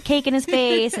she put cake in his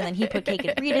face, and then he put cake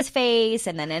in Brita's face,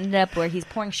 and then ended up where he's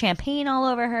pouring champagne all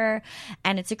over her.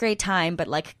 And it's a great time, but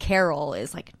like Carol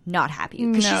is like not happy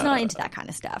because she's not into that kind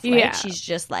of stuff, right? Yeah. She's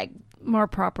just like more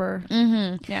proper.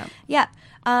 Mm-hmm. Yeah. Yeah.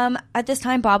 At this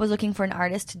time, Bob was looking for an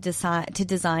artist to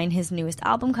design his newest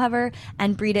album cover,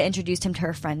 and Brita introduced him to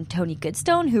her friend Tony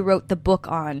Goodstone, who wrote the book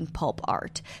on pulp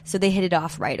art. So they hit it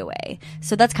off right away.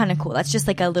 So that's kind of cool. That's just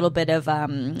like a little bit of,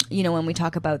 when we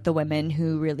talk about the women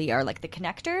who really are like the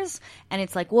connectors, and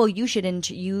it's like, well, you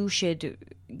should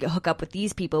hook up with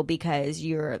these people because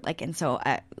you're like, and so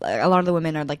a lot of the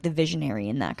women are like the visionary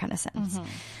in that kind of sense.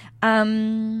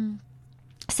 Mm-hmm.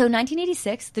 So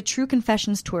 1986, the True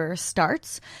Confessions tour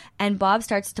starts, and Bob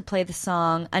starts to play the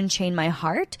song Unchain My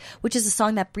Heart, which is a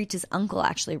song that Brita's uncle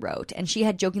actually wrote. And she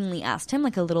had jokingly asked him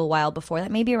like a little while before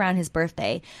that, maybe around his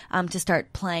birthday, to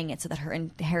start playing it so that her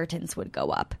inheritance would go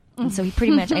up. And so he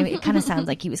pretty much, it kind of sounds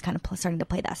like he was kind of starting to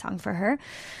play that song for her.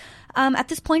 At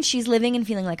this point, she's living and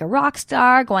feeling like a rock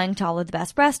star, going to all of the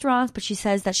best restaurants, but she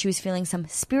says that she was feeling some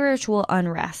spiritual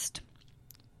unrest.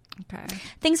 Okay.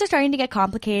 Things are starting to get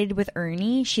complicated with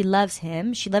Ernie. She loves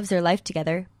him. She loves their life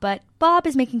together. But Bob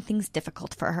is making things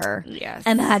difficult for her. Yes.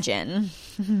 Imagine.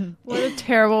 What a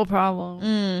terrible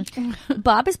problem.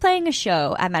 Bob is playing a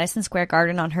show at Madison Square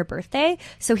Garden on her birthday.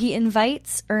 So he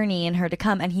invites Ernie and her to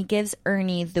come, and he gives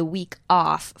Ernie the week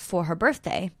off for her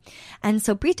birthday. And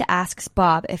so Brita asks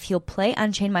Bob if he'll play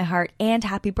Unchain My Heart and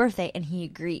Happy Birthday, and he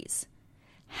agrees.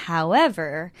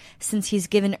 However, since he's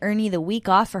given Ernie the week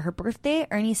off for her birthday,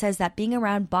 Ernie says that being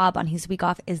around Bob on his week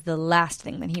off is the last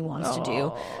thing that he wants to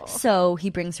do. So he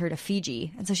brings her to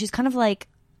Fiji. And so she's kind of like,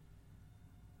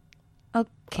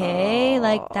 okay,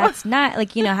 like that's not,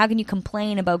 like, you know, how can you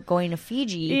complain about going to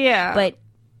Fiji? Yeah. But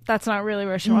that's not really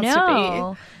where she wants to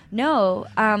be. No.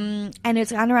 And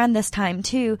it's around this time,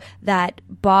 too, that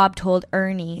Bob told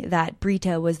Ernie that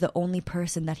Brita was the only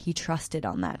person that he trusted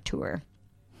on that tour.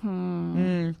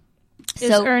 Is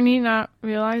Ernie not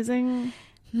realizing?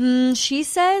 She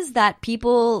says that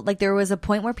people, like, there was a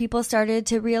point where people started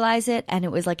to realize it, and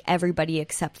it was like everybody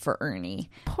except for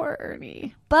Ernie. Poor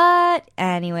Ernie. But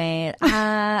anyway,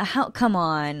 come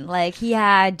on. Like, he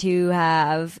had to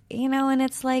have, you know, and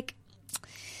it's like,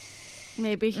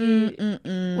 maybe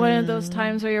one of those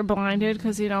times where you're blinded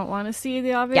because you don't want to see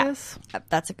the obvious. Yeah,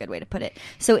 that's a good way to put it.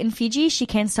 So in Fiji, she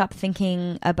can't stop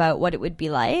thinking about what it would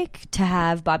be like to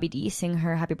have Bobby D sing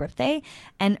her happy birthday.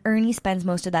 And Ernie spends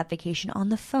most of that vacation on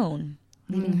the phone,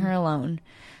 leaving her alone.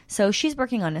 So she's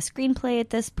working on a screenplay at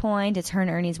this point. It's her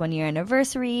and Ernie's 1-year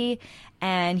anniversary.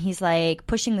 And he's like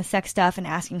pushing the sex stuff and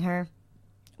asking her,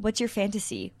 what's your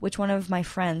fantasy? Which one of my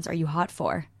friends are you hot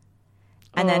for?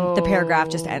 And then the paragraph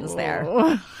just ends there.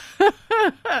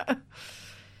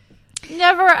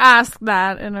 Never ask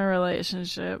that in a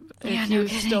relationship if no you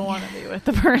kidding. still want to be with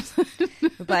the person.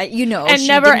 But you know, And she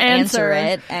never didn't answer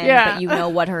answer. it. And, Yeah. But you know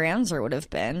what her answer would have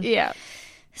been. Yeah.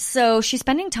 So she's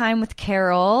spending time with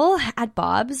Carol at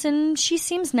Bob's, and she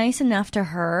seems nice enough to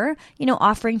her, you know,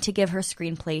 offering to give her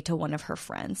screenplay to one of her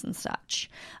friends and such.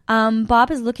 Bob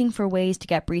is looking for ways to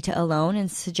get Brita alone and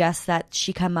suggests that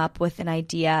she come up with an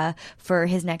idea for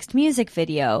his next music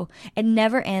video. It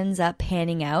never ends up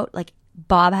panning out. Like,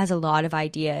 Bob has a lot of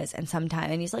ideas, and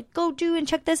sometimes he's like, go do and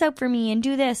check this out for me and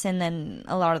do this. And then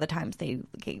a lot of the times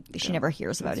she never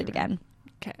hears about it again.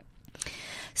 Okay.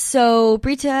 So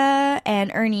Brita and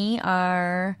Ernie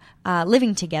are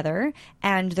living together,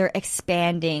 and they're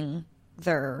expanding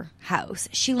their house.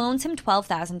 She loans him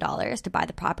 $12,000 to buy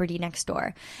the property next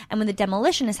door. And when the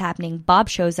demolition is happening, Bob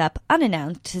shows up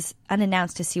unannounced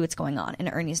to see what's going on, and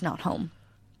Ernie's not home.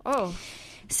 Oh.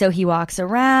 So he walks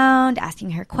around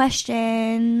asking her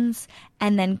questions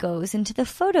and then goes into the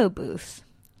photo booth.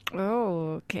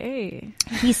 Oh, okay.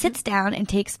 He sits down and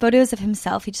takes photos of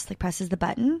himself. He just like presses the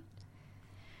button.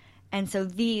 And so on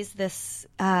the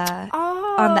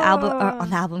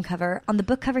album cover, on the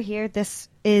book cover here, this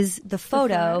is the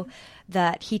photo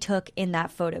that he took in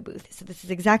that photo booth. So this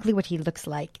is exactly what he looks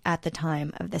like at the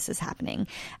time of this is happening.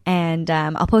 And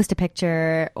I'll post a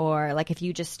picture, or like if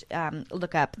you just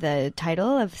look up the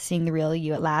title of Seeing the Real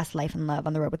You at Last, Life and Love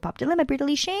on the Road with Bob Dylan by Brita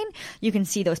Lee Shane, you can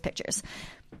see those pictures.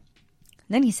 And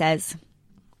then he says,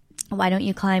 why don't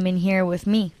you climb in here with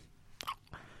me?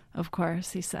 Of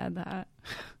course, he said that.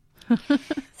 So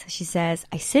she says,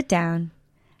 I sit down,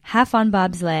 half on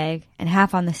Bob's leg and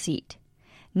half on the seat.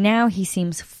 Now he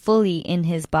seems fully in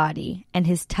his body, and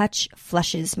his touch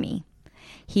flushes me.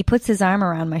 He puts his arm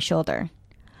around my shoulder.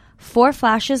 4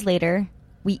 flashes later,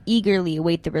 we eagerly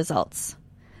await the results.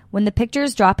 When the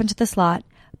pictures drop into the slot,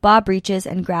 Bob reaches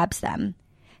and grabs them.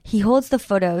 He holds the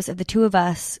photos of the two of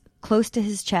us close to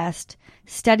his chest,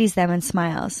 studies them, and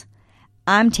smiles.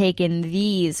 I'm taking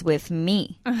these with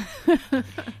me.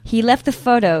 He left the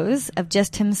photos of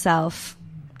just himself.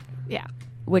 Yeah.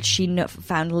 Which she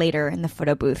found later in the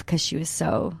photo booth because she was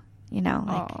so, you know,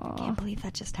 like, I can't believe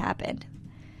that just happened.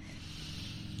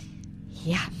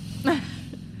 Yeah.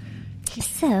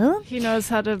 So he knows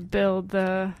how to build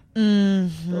the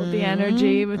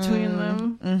energy between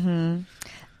them. Mm-hmm.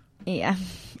 Yeah.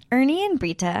 Ernie and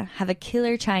Brita have a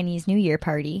killer Chinese New Year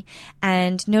party,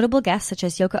 and notable guests such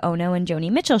as Yoko Ono and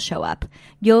Joni Mitchell show up.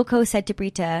 Yoko said to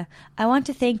Brita, I want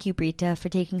to thank you, Brita, for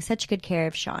taking such good care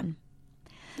of Sean.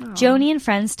 Aww. Joni and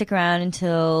friends stick around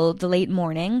until the late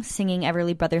morning, singing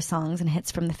Everly Brothers songs and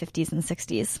hits from the 50s and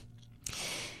 60s.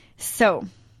 So,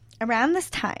 around this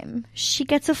time, she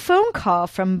gets a phone call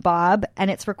from Bob,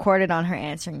 and it's recorded on her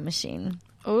answering machine.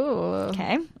 Oh.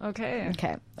 Okay? Okay.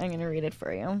 Okay. I'm going to read it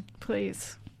for you.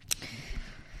 Please.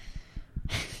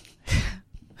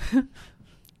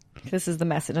 This is the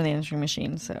message on the answering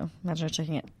machine, so imagine her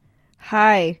checking it.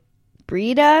 Hi,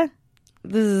 Brita?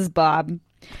 This is Bob.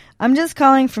 I'm just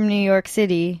calling from New York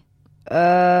City.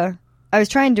 I was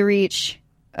trying to reach,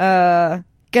 get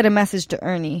a message to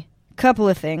Ernie. Couple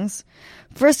of things.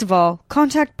 First of all,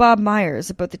 contact Bob Myers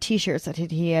about the t-shirts that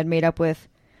he had made up with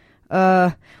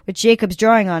Jacob's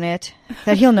drawing on it,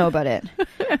 that he'll know about it.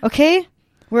 Okay?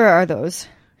 Where are those?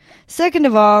 Second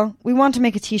of all, we want to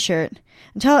make a t-shirt.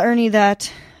 And tell Ernie that,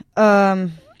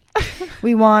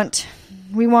 we want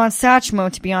Satchmo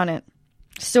to be on it.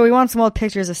 So we want some old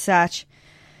pictures of Satch.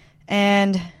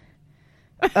 And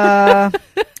it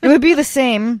would be the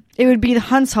same. It would be the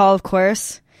Hunts Hall, of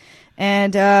course.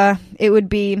 And it would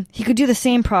be... He could do the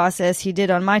same process he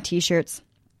did on my T-shirts.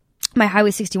 My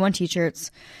Highway 61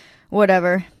 T-shirts.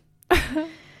 Whatever.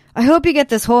 I hope you get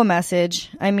this whole message.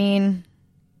 I mean,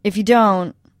 if you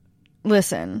don't,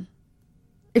 listen.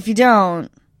 If you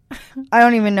don't, I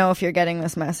don't even know if you're getting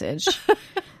this message.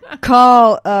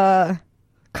 Call the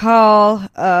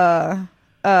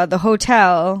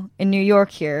hotel in New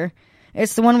York here.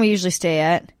 It's the one we usually stay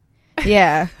at.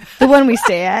 Yeah, the one we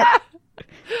stay at.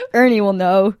 Ernie will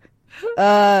know.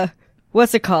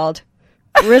 What's it called?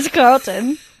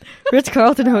 Ritz-Carlton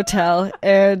Hotel.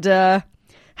 And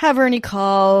have Ernie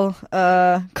call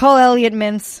Elliot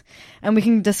Mintz, and we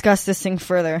can discuss this thing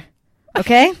further.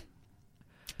 Okay?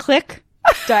 Click.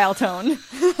 Dial tone.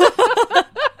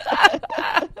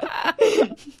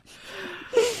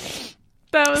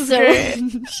 That was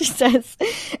great. She says,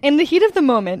 in the heat of the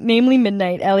moment, namely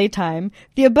midnight LA time,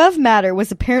 the above matter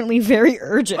was apparently very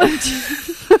urgent.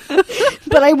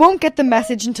 But I won't get the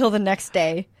message until the next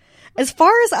day. As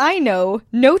far as I know,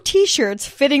 no T-shirts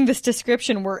fitting this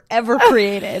description were ever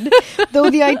created, though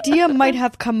the idea might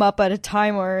have come up at a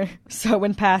time or so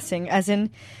in passing, as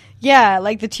in, yeah,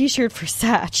 like the T-shirt for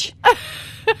Satch.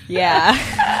 Yeah.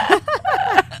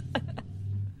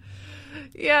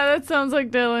 Yeah, that sounds like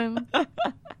Dylan.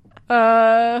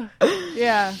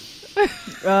 Yeah.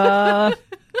 I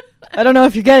don't know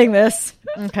if you're getting this.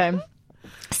 Okay.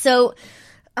 So,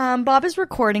 Bob is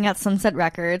recording at Sunset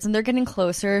Records, and they're getting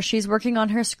closer. She's working on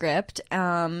her script,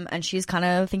 and she's kind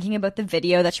of thinking about the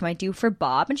video that she might do for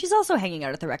Bob, and she's also hanging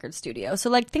out at the record studio. So,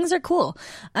 like, things are cool.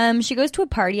 She goes to a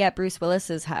party at Bruce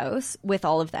Willis's house with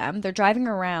all of them. They're driving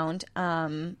around,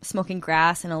 smoking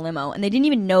grass in a limo, and they didn't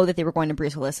even know that they were going to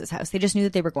Bruce Willis's house. They just knew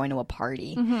that they were going to a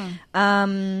party.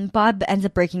 Mm-hmm. Bob ends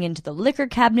up breaking into the liquor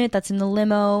cabinet that's in the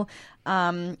limo.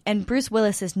 And Bruce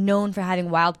Willis is known for having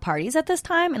wild parties at this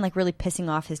time and like really pissing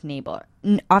off his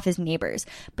neighbors.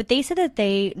 But they said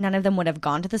that none of them would have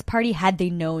gone to this party had they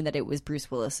known that it was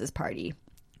Bruce Willis's party.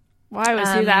 Why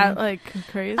was he that like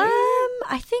crazy?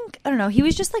 I don't know. He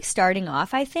was just like starting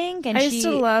off, I think. And I used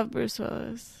to love Bruce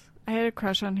Willis. I had a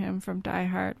crush on him from Die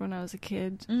Hard when I was a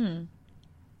kid.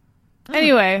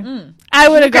 Anyway, I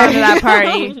would have gone to that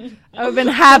party. I would have been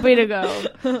happy to go.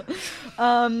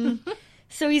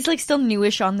 So he's like still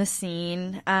newish on the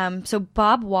scene. So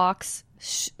Bob walks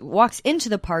into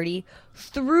the party,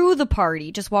 through the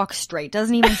party, just walks straight,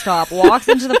 doesn't even stop, walks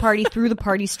into the party, through the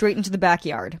party, straight into the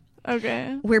backyard.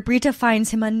 Okay. Where Brita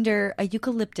finds him under a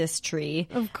eucalyptus tree.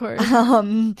 Of course.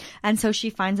 And so she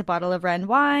finds a bottle of red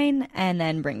wine and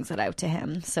then brings it out to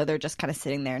him. So they're just kind of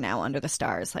sitting there now under the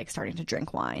stars, like starting to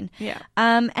drink wine. Yeah.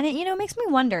 And it, makes me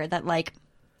wonder that like,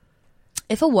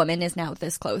 if a woman is now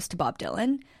this close to Bob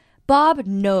Dylan, Bob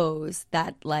knows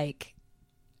that, like,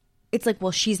 it's like,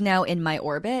 well, she's now in my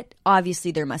orbit.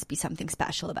 Obviously, there must be something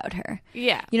special about her.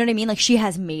 Yeah. You know what I mean? Like, she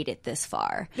has made it this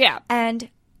far. Yeah. And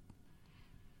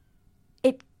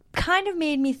it kind of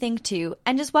made me think, too,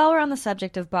 and just while we're on the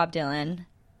subject of Bob Dylan,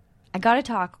 I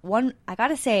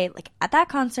gotta say, like, at that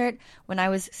concert, when I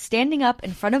was standing up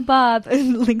in front of Bob,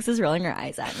 and Lynx is rolling her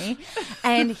eyes at me,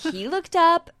 and he looked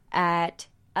up at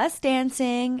us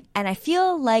dancing, and I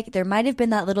feel like there might have been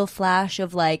that little flash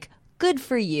of like, good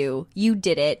for you, you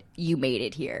did it, you made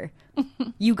it here,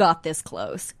 you got this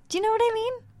close. Do you know what I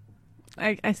mean?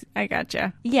 I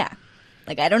gotcha. Yeah,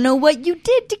 like I don't know what you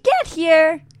did to get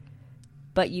here,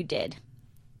 but you did,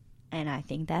 and I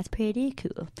think that's pretty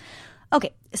cool.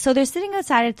 Okay, so they're sitting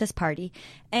outside at this party,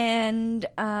 and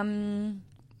yeah,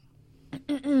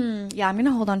 I'm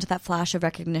gonna hold on to that flash of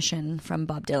recognition from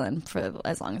Bob Dylan for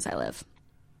as long as I live.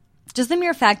 Just the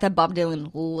mere fact that Bob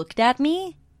Dylan looked at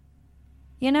me,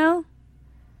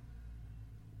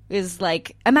 is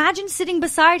like, imagine sitting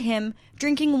beside him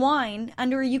drinking wine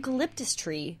under a eucalyptus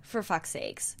tree, for fuck's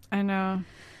sakes. I know.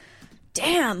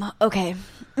 Damn. Okay.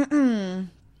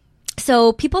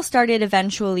 So people started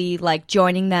eventually like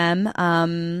joining them.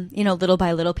 Little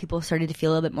by little, people started to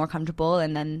feel a little bit more comfortable,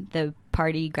 and then the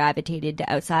party gravitated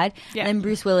to outside. Yeah. And then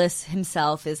Bruce Willis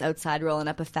himself is outside rolling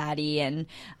up a fatty, and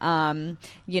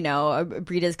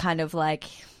Brita's kind of like,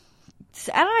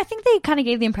 I don't know, I think they kind of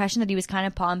gave the impression that he was kind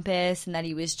of pompous and that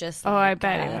he was just like, I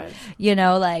bet he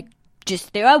was. Like,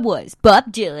 just there I was,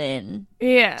 Bob Dylan.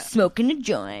 Yeah. Smoking a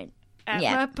joint. At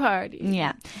my party.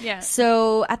 Yeah. Yeah.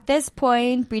 So at this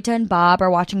point, Brita and Bob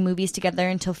are watching movies together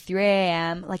until 3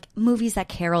 a.m. Like movies that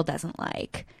Carol doesn't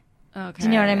like. Do you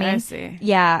know what I mean? I see.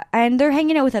 Yeah, and they're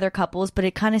hanging out with other couples, but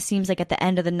it kind of seems like at the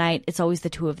end of the night, it's always the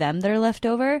two of them that are left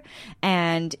over.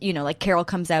 And, you know, like Carol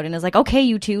comes out and is like, okay,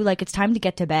 you two, like it's time to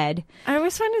get to bed. I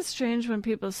always find it strange when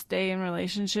people stay in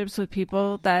relationships with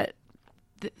people that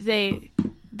they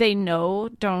know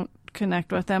don't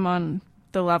connect with them on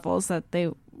the levels that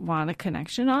they want a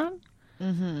connection on.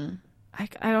 Mm-hmm. I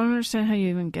don't understand how you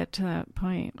even get to that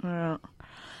point. Well,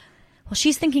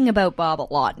 she's thinking about Bob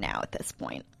a lot now at this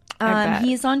point.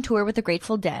 He's on tour with the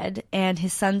Grateful Dead, and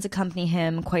his sons accompany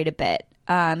him quite a bit.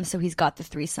 So he's got the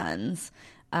three sons,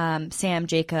 Sam,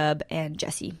 Jacob, and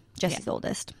Jesse. Jesse's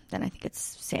oldest. Then I think it's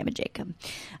Sam and Jacob.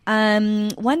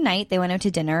 One night they went out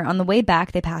to dinner. On the way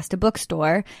back, they passed a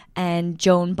bookstore, and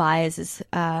Joan Baez's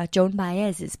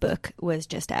book was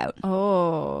just out.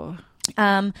 Oh.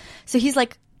 So he's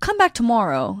like, come back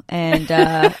tomorrow and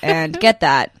and get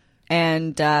that.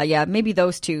 And maybe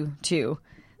those two too.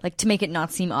 Like, to make it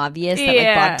not seem obvious that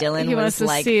like Bob Dylan was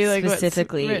like see,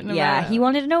 specifically, about he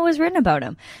wanted to know what was written about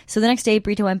him. So the next day,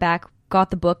 Brita went back, got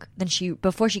the book. Then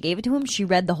before she gave it to him, she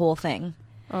read the whole thing,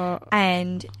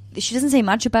 and she doesn't say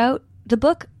much about the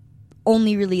book,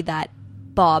 only really that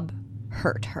Bob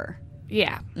hurt her.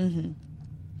 Yeah.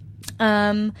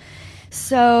 Mm-hmm.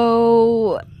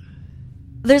 So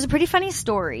there's a pretty funny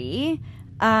story.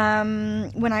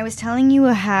 When I was telling you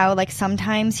how, like,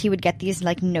 sometimes he would get these,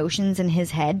 like, notions in his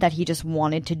head that he just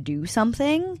wanted to do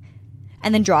something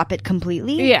and then drop it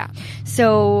completely. Yeah.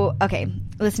 So, okay,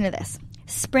 listen to this.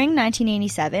 Spring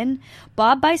 1987,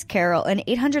 Bob buys Carol an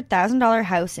 $800,000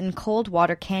 house in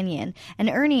Coldwater Canyon, and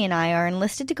Ernie and I are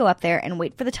enlisted to go up there and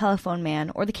wait for the telephone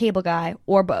man or the cable guy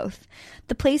or both.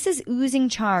 The place is oozing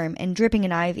charm and dripping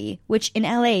in ivy, which in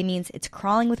LA means it's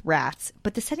crawling with rats,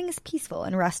 but the setting is peaceful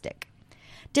and rustic.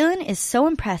 Dylan is so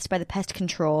impressed by the pest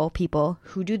control people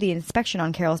who do the inspection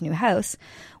on Carol's new house,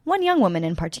 one young woman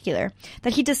in particular,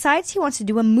 that he decides he wants to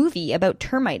do a movie about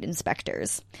termite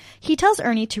inspectors. He tells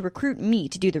Ernie to recruit me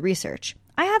to do the research.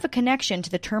 I have a connection to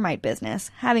the termite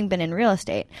business, having been in real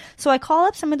estate, so I call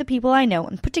up some of the people I know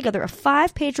and put together a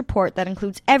 5-page report that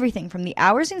includes everything from the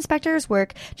hours the inspectors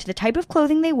work to the type of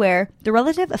clothing they wear, the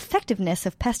relative effectiveness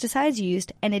of pesticides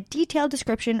used, and a detailed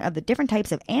description of the different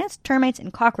types of ants, termites,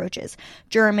 and cockroaches,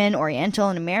 German, Oriental,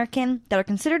 and American, that are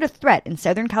considered a threat in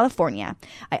Southern California.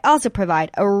 I also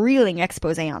provide a reeling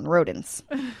expose on rodents.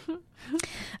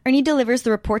 Ernie delivers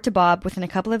the report to Bob within a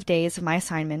couple of days of my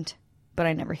assignment, but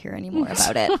I never hear any more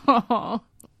about it. Oh,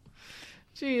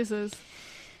 Jesus.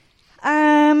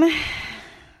 Yeah.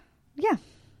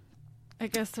 I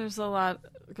guess there's a lot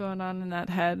going on in that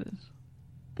head.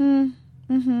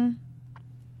 Mm-hmm.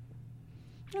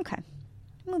 Okay.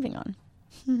 Moving on.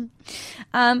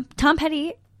 Tom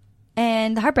Petty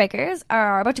and the Heartbreakers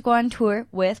are about to go on tour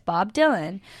with Bob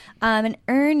Dylan. And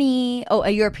Ernie... Oh, a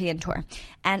European tour.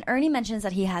 And Ernie mentions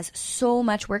that he has so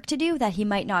much work to do that he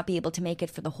might not be able to make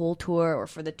it for the whole tour or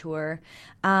for the tour.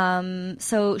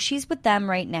 So she's with them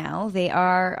right now. They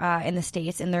are in the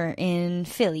States, and they're in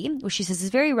Philly, which she says is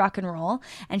very rock and roll.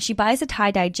 And she buys a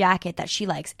tie-dye jacket that she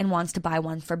likes and wants to buy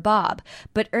one for Bob.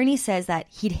 But Ernie says that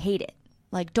he'd hate it.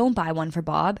 Like, don't buy one for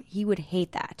Bob. He would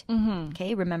hate that. Mm-hmm.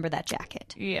 Okay, remember that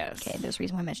jacket. Yes. Okay, there's a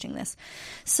reason why I'm mentioning this.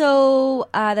 So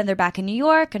then they're back in New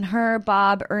York, and her,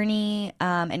 Bob, Ernie,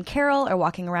 and Carol are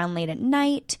walking around late at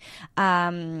night.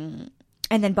 And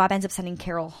then Bob ends up sending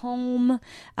Carol home.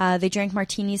 They drank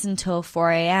martinis until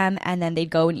 4 a.m., and then they'd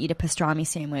go and eat a pastrami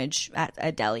sandwich at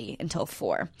a deli until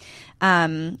 4.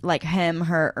 Like him,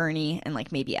 her, Ernie, and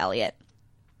like maybe Elliot.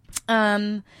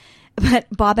 But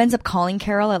Bob ends up calling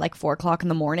Carol at like 4 o'clock in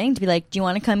the morning to be like, do you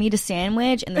want to come eat a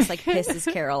sandwich? And this like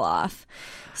pisses Carol off.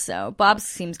 So Bob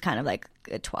seems kind of like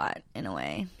a twat in a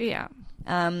way. Yeah.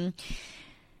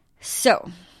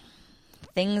 So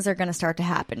things are going to start to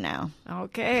happen now.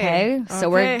 Okay. So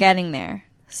we're getting there.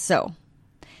 So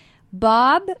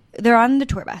Bob, they're on the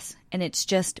tour bus, and it's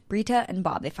just Brita and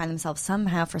Bob. They find themselves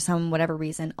somehow, for some whatever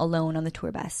reason, alone on the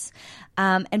tour bus.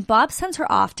 And Bob sends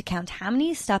her off to count how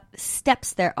many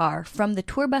steps there are from the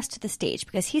tour bus to the stage,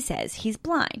 because he says he's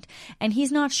blind, and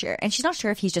he's not sure. And she's not sure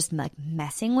if he's just like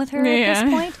messing with her at this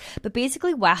point. But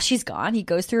basically, while she's gone, he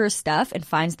goes through her stuff and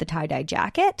finds the tie-dye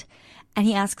jacket, and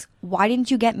he asks, why didn't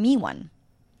you get me one?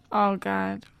 Oh,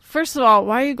 God. First of all,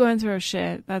 why are you going through her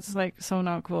shit? That's like so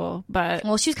not cool. But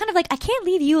well, she was kind of like, I can't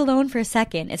leave you alone for a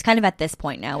second. It's kind of at this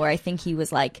point now where I think he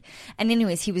was like, and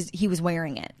anyways, he was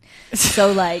wearing it.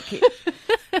 So like,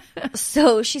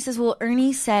 so she says, well,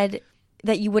 Ernie said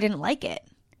that you wouldn't like it.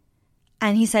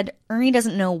 And he said, Ernie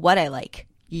doesn't know what I like.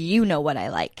 You know what I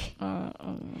like.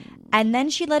 And then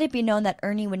she let it be known that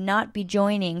Ernie would not be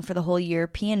joining for the whole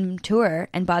European tour.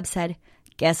 And Bob said,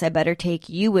 Guess I better take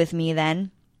you with me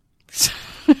then.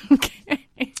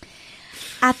 Okay.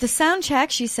 At the sound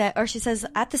check, she says,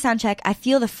 at the sound check, I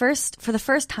feel for the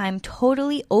first time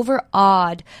totally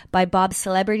overawed by Bob's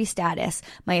celebrity status,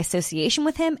 my association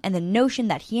with him, and the notion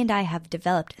that he and I have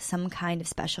developed some kind of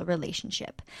special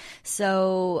relationship.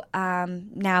 So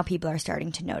now people are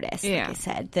starting to notice. Yeah. Like I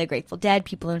said, the Grateful Dead,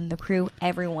 people in the crew,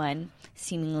 everyone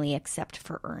seemingly except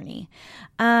for Ernie.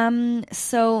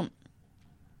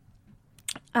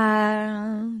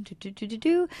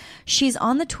 She's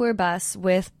on the tour bus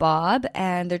with Bob,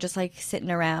 and they're just like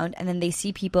sitting around, and then they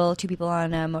see two people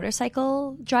on a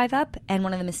motorcycle drive up, and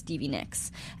one of them is Stevie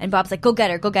Nicks, and Bob's like, go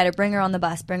get her, bring her on the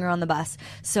bus.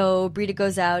 So Brita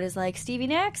goes out, is like, Stevie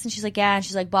Nicks? And she's like, yeah, and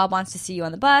she's like, Bob wants to see you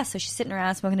on the bus. So she's sitting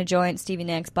around smoking a joint, Stevie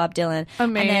Nicks, Bob Dylan.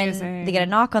 Amazing. And then they get a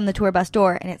knock on the tour bus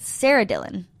door, and it's Sarah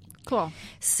Dillon. Cool.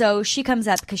 So she comes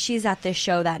up because she's at this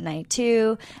show that night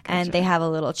too, and they have a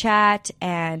little chat,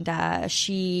 and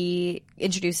she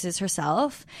introduces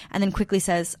herself and then quickly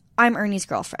says, I'm Ernie's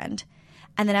girlfriend.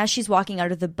 And then as she's walking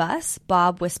out of the bus,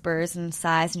 Bob whispers and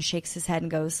sighs and shakes his head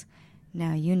and goes,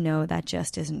 now you know that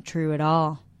just isn't true at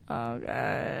all. Oh,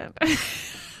 God.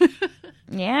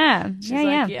 Yeah. She's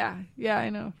like, yeah, I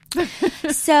know.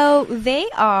 So they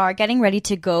are getting ready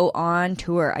to go on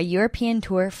tour, a European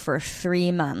tour for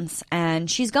 3 months, and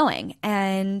she's going.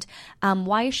 And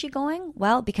why is she going?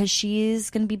 Well, because she's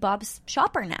going to be Bob's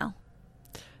shopper now.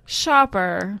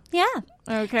 Shopper. Yeah.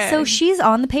 Okay. So she's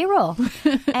on the payroll,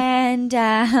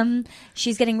 and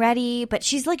she's getting ready, but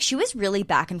she was really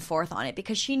back and forth on it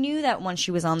because she knew that once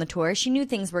she was on the tour, she knew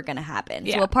things were going to happen.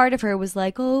 Yeah. So a part of her was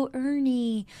like, oh,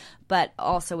 Ernie, but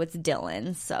also it's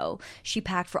Dylan. So she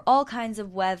packed for all kinds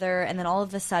of weather, and then all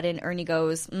of a sudden Ernie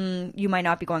goes, you might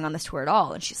not be going on this tour at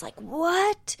all. And she's like,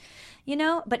 what? You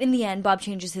know, but in the end, Bob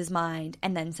changes his mind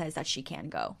and then says that she can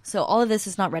go. So all of this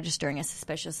is not registering as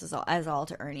suspicious as all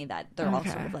to Ernie, that they're all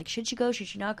sort of like, should she go? Should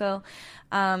she not go?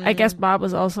 I guess Bob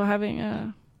was also having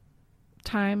a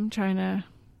time trying to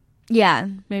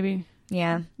maybe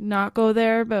not go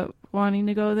there, but wanting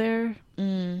to go there.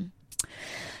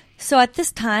 So at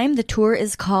this time, the tour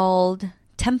is called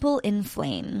Temple in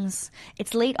Flames.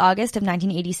 It's late August of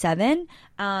 1987.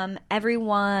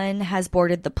 Everyone has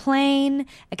boarded the plane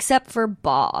except for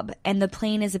Bob, and the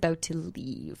plane is about to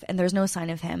leave, and there's no sign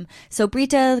of him. So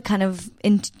Brita kind of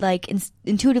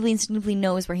intuitively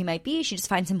knows where he might be. She just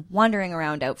finds him wandering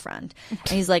around out front, and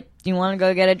he's like, "Do you want to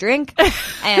go get a drink?"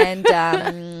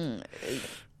 And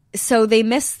so they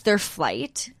miss their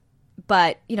flight.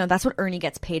 But, you know, that's what Ernie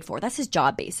gets paid for. That's his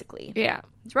job, basically. Yeah.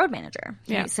 He's road manager.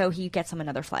 Yeah. So he gets them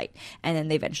another flight, and then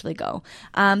they eventually go.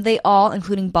 They all,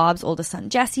 including Bob's oldest son,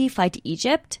 Jesse, fly to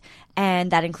Egypt,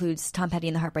 and that includes Tom Petty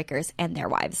and the Heartbreakers and their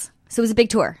wives. So it was a big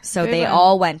tour. So they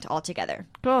all went all together.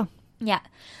 Cool. Yeah.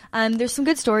 There's some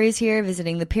good stories here,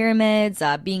 visiting the pyramids,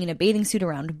 being in a bathing suit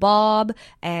around Bob,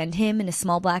 and him in a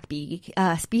small black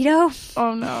Speedo.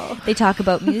 Oh, no. They talk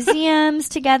about museums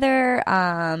together,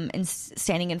 and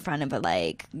standing in front of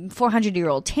a,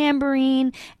 400-year-old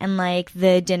tambourine, and,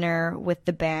 the dinner with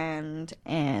the band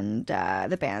and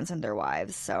the bands and their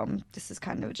wives. So this is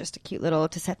kind of just a cute little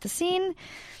to set the scene.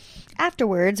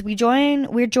 Afterwards,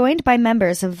 we're joined by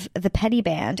members of the Petty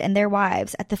Band and their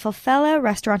wives at the Falfella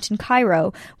restaurant in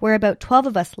Cairo, where about 12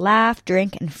 of us laugh,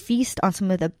 drink, and feast on some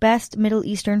of the best Middle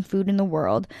Eastern food in the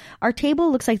world. Our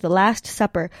table looks like the Last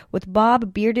Supper, with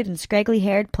Bob, bearded and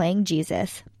scraggly-haired, playing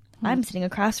Jesus. I'm sitting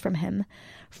across from him.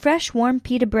 Fresh, warm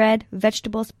pita bread,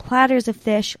 vegetables, platters of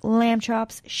fish, lamb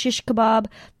chops, shish kebab.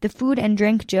 The food and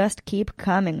drink just keep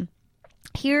coming.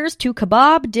 Here's to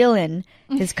Kebab Dylan,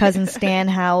 his cousin Stan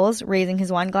howls, raising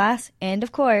his wine glass. And,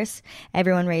 of course,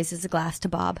 everyone raises a glass to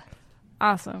Bob.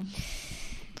 Awesome.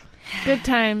 Good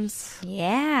times.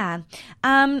 Yeah.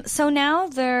 So now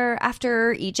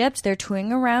after Egypt, they're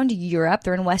touring around Europe.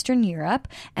 They're in Western Europe.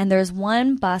 And there's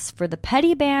one bus for the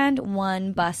Petty Band,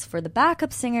 one bus for the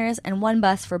backup singers, and one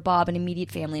bus for Bob and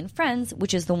immediate family and friends,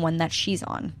 which is the one that she's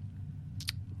on.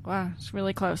 Wow, it's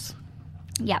really close.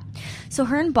 Yeah. So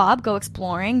her and Bob go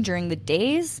exploring during the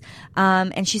days,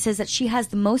 and she says that she has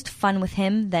the most fun with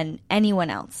him than anyone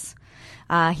else.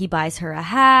 He buys her a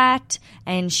hat,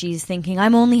 and she's thinking,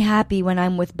 I'm only happy when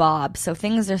I'm with Bob. So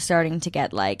things are starting to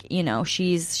get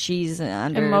she's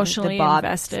under emotionally the Bob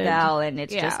invested spell, and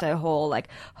it's just a whole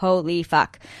holy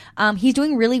fuck. He's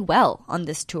doing really well on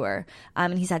this tour,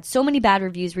 and he's had so many bad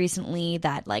reviews recently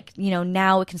that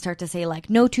now it can start to say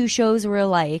no two shows were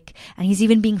alike, and he's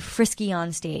even being frisky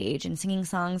on stage and singing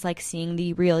songs like "Seeing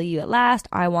the Real You at Last,"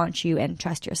 "I Want You," and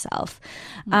 "Trust Yourself."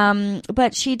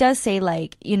 But she does say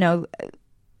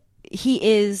he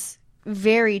is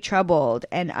very troubled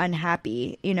and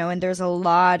unhappy, you know, and there's a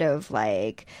lot of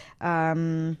like,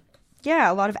 a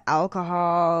lot of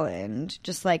alcohol and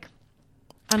just like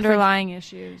underlying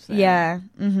issues. Yeah.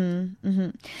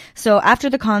 So after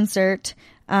the concert,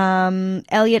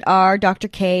 Elliot R., Dr.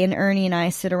 K, and Ernie and I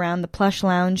sit around the plush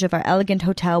lounge of our elegant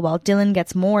hotel while Dylan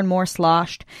gets more and more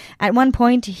sloshed. At one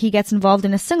point, he gets involved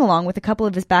in a sing-along with a couple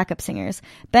of his backup singers.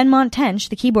 Benmont Tench,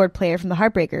 the keyboard player from the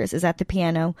Heartbreakers, is at the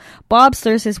piano. Bob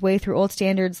slurs his way through old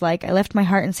standards like I Left My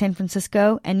Heart in San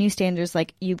Francisco and new standards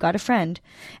like You've Got a Friend.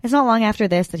 It's not long after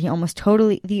this that the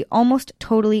almost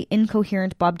totally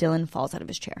incoherent Bob Dylan falls out of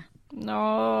his chair.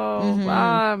 No,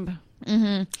 Bob.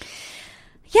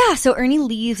 Yeah, so Ernie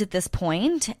leaves at this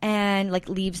point and like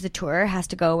leaves the tour, has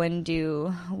to go and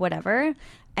do whatever,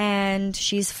 and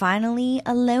she's finally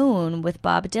alone with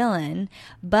Bob Dylan.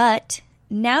 But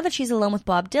now that she's alone with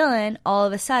Bob Dylan, all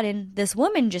of a sudden this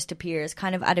woman just appears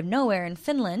kind of out of nowhere in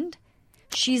Finland.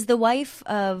 She's the wife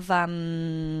of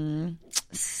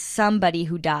somebody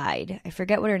who died. I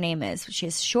forget what her name is. She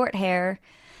has short hair.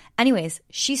 Anyways,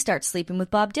 she starts sleeping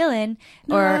with Bob Dylan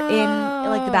or in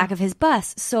like the back of his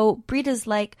bus. So Brita's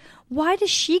like, why does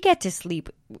she get to sleep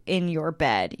in your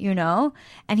bed, you know?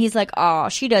 And he's like, oh,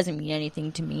 she doesn't mean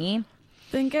anything to me.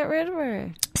 Then get rid of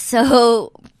her.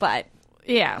 So, but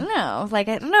yeah. no, like,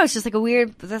 I don't know. It's just like a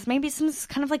weird, that's maybe some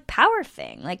kind of like power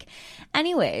thing. Like,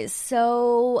 anyways,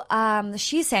 so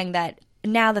she's saying that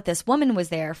now that this woman was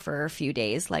there for a few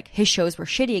days, like his shows were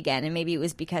shitty again, and maybe it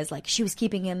was because like she was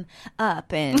keeping him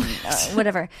up and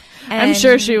whatever. And I'm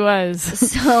sure she was.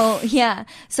 So yeah.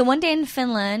 So one day in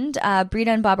Finland, Brita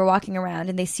and Bob are walking around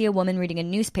and they see a woman reading a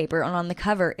newspaper, and on the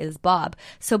cover is Bob.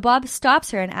 So Bob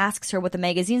stops her and asks her what the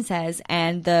magazine says,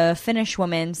 and the Finnish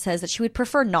woman says that she would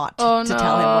prefer not to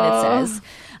tell him what it says.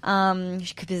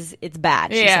 Because it's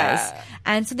bad, she says.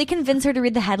 And so they convince her to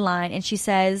read the headline, and she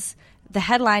says the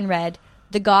headline read,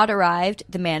 "The god arrived,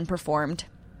 the man performed."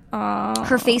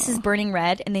 Her face is burning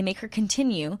red, and they make her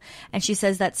continue. And she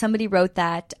says that somebody wrote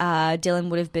that Dylan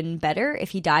would have been better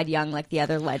if he died young like the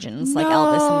other legends, like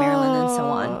Elvis and Marilyn and so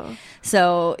on.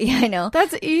 So, yeah, I know.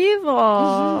 That's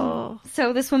evil.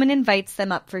 So this woman invites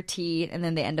them up for tea, and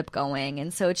then they end up going.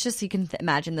 And so it's just, you can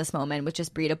imagine this moment with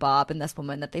just Brita, Bob, and this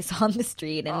woman that they saw on the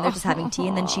street, and they're just having tea.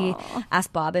 And then she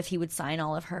asked Bob if he would sign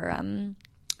all of her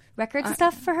records and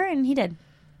stuff for her, and he did.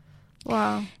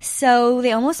 Wow. So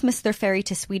they almost missed their ferry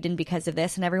to Sweden because of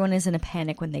this, and everyone is in a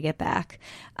panic when they get back.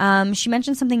 She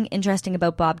mentioned something interesting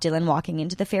about Bob Dylan walking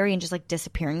into the ferry and just like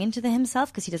disappearing into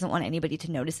himself because he doesn't want anybody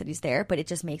to notice that he's there, but it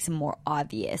just makes him more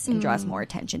obvious and draws more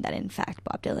attention that in fact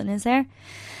Bob Dylan is there.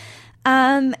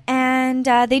 And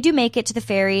they do make it to the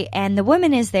ferry, and the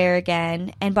woman is there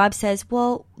again, and Bob says,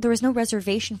 well, there was no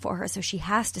reservation for her, so she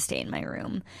has to stay in my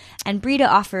room. And Brita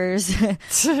offers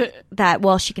that,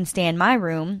 well, she can stay in my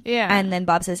room. Yeah. And then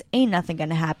Bob says, ain't nothing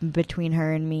gonna happen between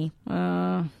her and me.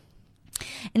 In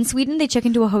Sweden, they check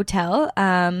into a hotel,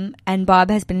 and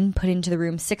Bob has been put into the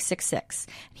room 666.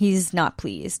 He's not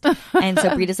pleased. And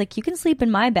so Brita's like, you can sleep in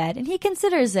my bed. And he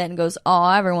considers it and goes, oh,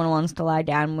 everyone wants to lie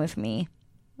down with me.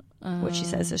 Which she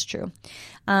says is true.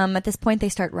 At this point, they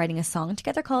start writing a song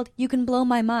together called You Can Blow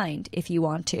My Mind If You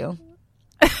Want to.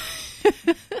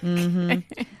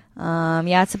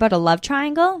 Yeah, it's about a love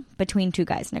triangle between two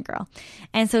guys and a girl.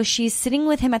 And so she's sitting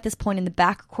with him at this point in the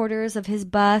back quarters of his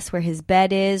bus where his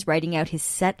bed is, writing out his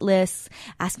set lists,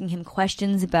 asking him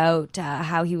questions about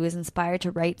how he was inspired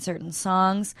to write certain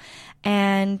songs.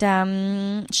 And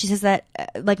she says that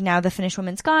like now the Finnish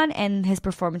woman's gone and his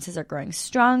performances are growing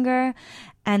stronger.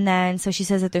 And then so she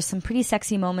says that there's some pretty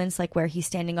sexy moments like where she's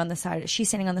standing on the side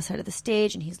of the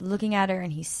stage and he's looking at her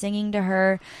and he's singing to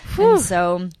her. Whew. And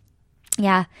so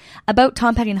yeah. About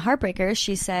Tom Petty and the Heartbreakers,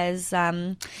 she says,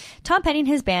 Tom Petty and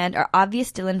his band are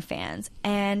obvious Dylan fans,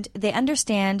 and they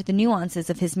understand the nuances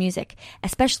of his music,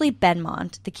 especially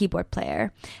Benmont, the keyboard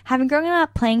player. Having grown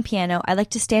up playing piano, I like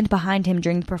to stand behind him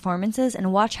during the performances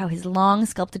and watch how his long,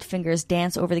 sculpted fingers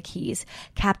dance over the keys,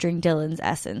 capturing Dylan's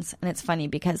essence. And it's funny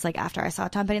because, like, after I saw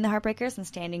Tom Petty and the Heartbreakers and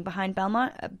standing behind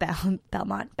Benmont,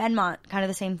 kind of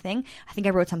the same thing, I think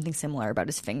I wrote something similar about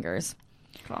his fingers.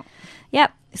 Cool.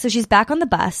 Yep. So she's back on the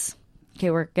bus. Okay,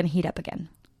 we're gonna heat up again.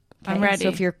 Okay? I'm ready. So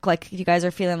if you're like, you guys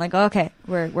are feeling like, oh, okay,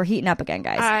 we're heating up again,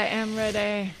 guys. I am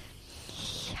ready.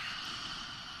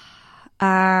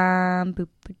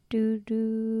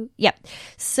 Yep.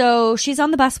 So she's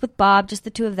on the bus with Bob, just the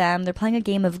two of them. They're playing a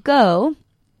game of Go,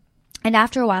 and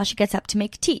after a while, she gets up to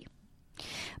make tea.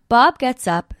 Bob gets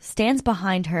up, stands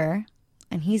behind her,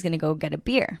 and he's gonna go get a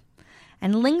beer.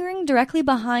 And lingering directly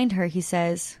behind her, he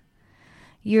says,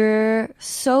 "You're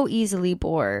so easily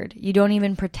bored. You don't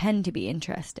even pretend to be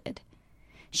interested."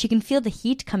 She can feel the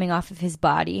heat coming off of his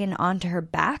body and onto her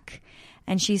back.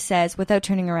 And she says, without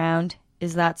turning around,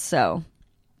 "Is that so?"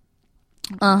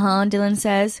 "Uh-huh," Dylan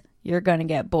says. "You're gonna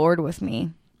get bored with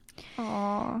me."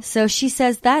 Aww. So she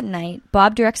says that night,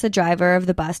 Bob directs the driver of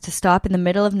the bus to stop in the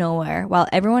middle of nowhere while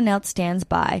everyone else stands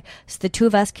by so the two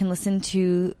of us can listen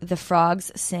to the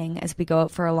frogs sing as we go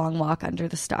out for a long walk under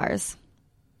the stars.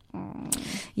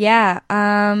 Yeah.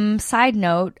 Side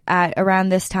note, at around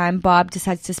this time, Bob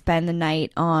decides to spend the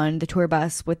night on the tour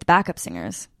bus with the backup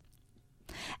singers.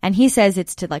 And he says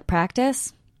it's to, like,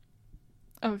 practice,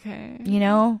 Okay. you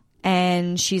know?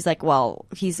 And she's like, well,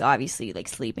 he's obviously, like,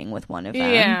 sleeping with one of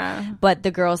them. Yeah. But the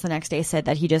girls the next day said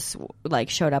that he just, like,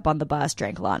 showed up on the bus,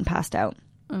 drank a lot, and passed out.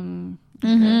 Okay.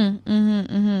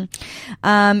 In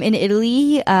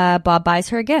Italy, Bob buys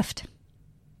her a gift.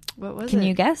 What was it? Can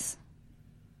you guess?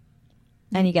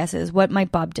 Any guesses? What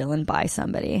might Bob Dylan buy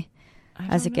somebody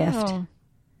as a gift?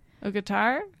 A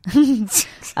guitar?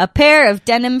 A pair of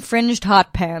denim fringed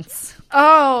hot pants.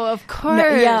 Oh, of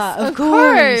course. Yeah, of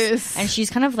course. And she's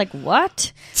kind of like,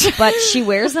 what? But she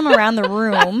wears them around the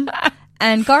room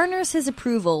and garners his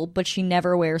approval, but she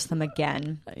never wears them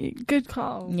again. Good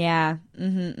call. Yeah.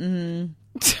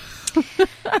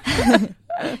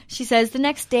 She says, the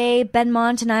next day,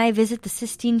 Benmont and I visit the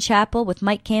Sistine Chapel with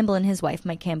Mike Campbell and his wife.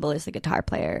 Mike Campbell is the guitar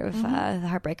player of the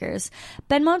Heartbreakers.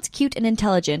 Benmont's cute and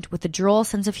intelligent with a droll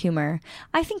sense of humor.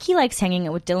 I think he likes hanging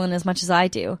out with Dylan as much as I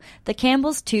do. The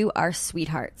Campbells, too, are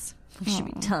sweethearts. Should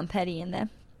be Tom Petty in them.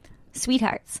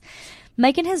 Sweethearts.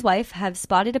 Mike and his wife have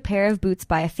spotted a pair of boots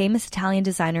by a famous Italian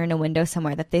designer in a window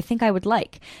somewhere that they think I would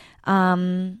like. All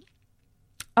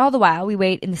the while, we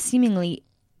wait in the seemingly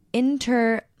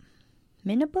interminable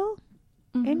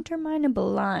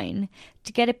line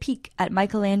to get a peek at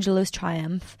Michelangelo's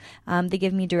Triumph. They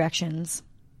give me directions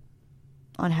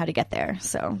on how to get there.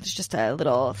 So it's just a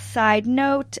little side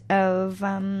note of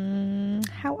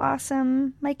how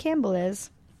awesome Mike Campbell is.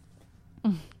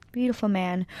 Beautiful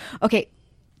man. Okay,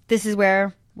 this is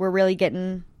where we're really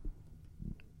getting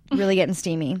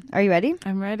steamy. Are you ready?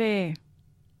 I'm ready.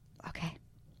 Okay.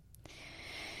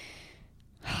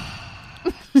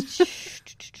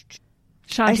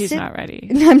 Shanti's not ready.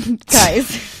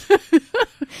 Guys,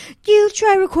 you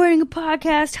try recording a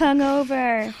podcast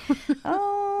hungover.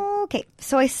 Okay,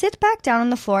 so I sit back down on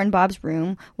the floor in Bob's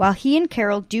room while he and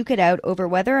Carol duke it out over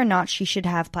whether or not she should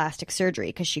have plastic surgery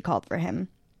because she called for him.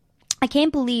 I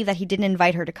can't believe that he didn't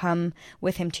invite her to come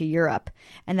with him to Europe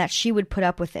and that she would put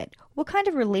up with it. What kind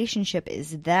of relationship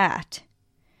is that?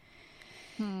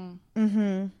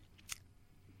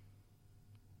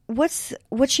 What's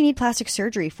she need plastic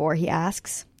surgery for, he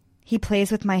asks. He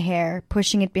plays with my hair,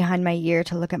 pushing it behind my ear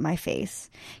to look at my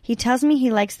face. He tells me he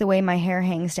likes the way my hair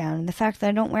hangs down and the fact that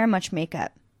I don't wear much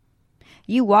makeup.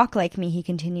 You walk like me, he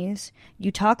continues.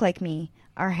 You talk like me.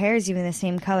 Our hair's even the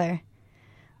same color.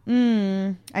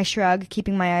 I shrug,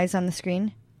 keeping my eyes on the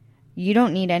screen. You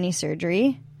don't need any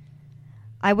surgery.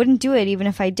 I wouldn't do it even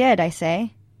if I did, I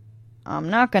say. I'm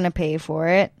not going to pay for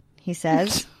it, he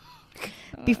says.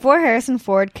 Before Harrison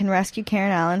Ford can rescue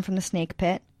Karen Allen from the snake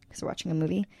pit, because we're watching a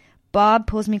movie, Bob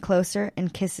pulls me closer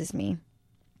and kisses me.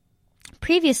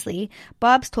 Previously,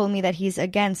 Bob's told me that he's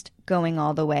against going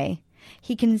all the way.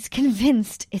 He's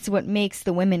convinced it's what makes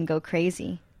the women go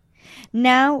crazy.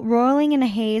 Now, rolling in a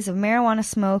haze of marijuana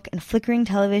smoke and flickering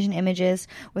television images,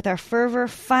 with our fervor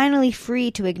finally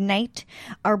free to ignite,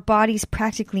 our bodies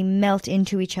practically melt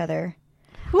into each other.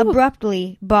 Whew.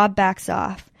 Abruptly, Bob backs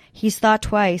off. He's thought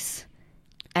twice.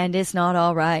 And it's not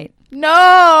all right.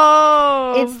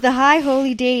 No! It's the high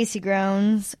holy days, he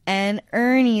groans. And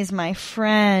Ernie's my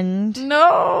friend.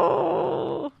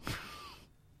 No!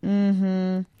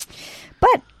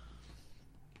 But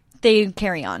they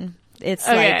carry on. It's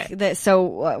okay.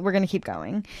 So we're going to keep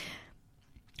going.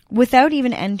 Without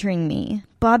even entering me,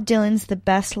 Bob Dylan's the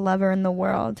best lover in the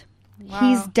world. Wow.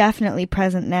 He's definitely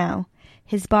present now.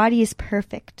 His body is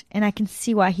perfect, and I can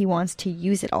see why he wants to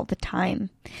use it all the time.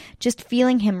 Just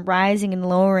feeling him rising and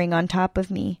lowering on top of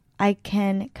me, I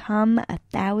can come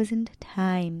 1,000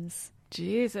 times.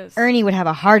 Jesus. Ernie would have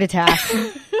a heart attack.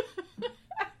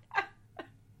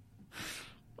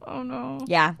 Oh, no.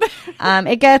 Yeah.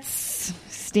 It gets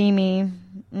steamy.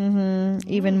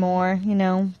 Even more, you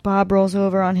know. Bob rolls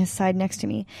over on his side next to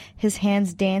me, his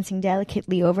hands dancing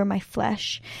delicately over my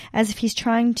flesh, as if he's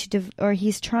trying to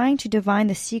divine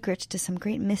the secret to some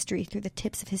great mystery through the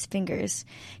tips of his fingers.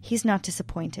 He's not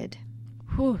disappointed.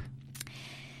 Whew.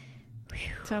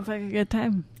 Sounds like a good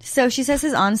time. So she says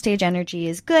his onstage energy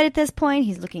is good at this point.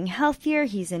 He's looking healthier.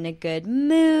 He's in a good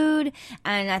mood.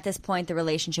 And at this point, the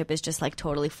relationship is just like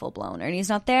totally full blown. Ernie's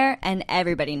not there, and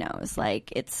everybody knows.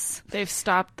 Like, it's... They've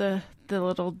stopped the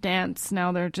little dance.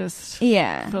 Now they're just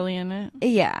fully in it.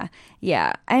 Yeah.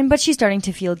 But she's starting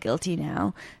to feel guilty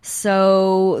now.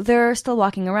 So they're still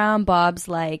walking around. Bob's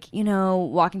like,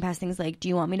 walking past things like, do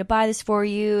you want me to buy this for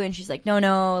you? And she's like,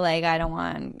 no, like, I don't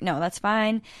want... No, that's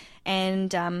fine.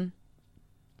 And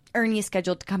Ernie is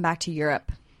scheduled to come back to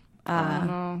Europe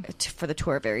for the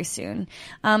tour very soon.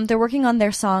 They're working on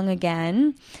their song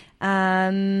again.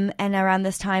 And around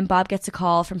this time, Bob gets a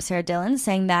call from Sarah Dillon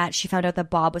saying that she found out that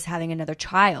Bob was having another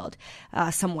child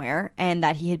somewhere, and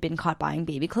that he had been caught buying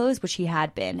baby clothes, which he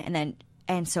had been.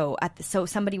 So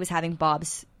somebody was having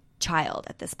Bob's child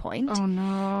at this point. Oh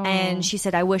no! And she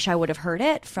said, "I wish I would have heard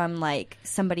it from like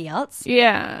somebody else."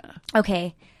 Yeah.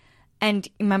 Okay. And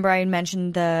remember, I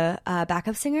mentioned the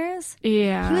backup singers.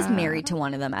 Yeah. He was married to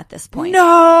one of them at this point.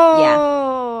 No.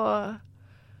 Yeah.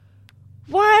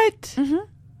 What? Mm-hmm.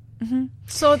 Mm-hmm.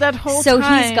 So that whole time...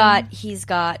 So he's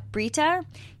got Brita,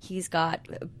 he's got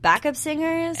backup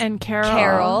singers... And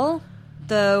Carol,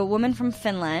 the woman from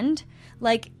Finland.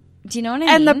 Like, do you know what I mean?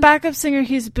 And the backup singer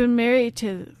he's been married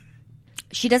to...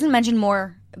 She doesn't mention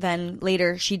more than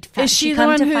later. Is she come the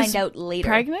one to who's find out later.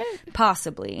 Pregnant?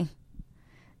 Possibly.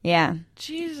 Yeah.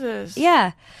 Jesus.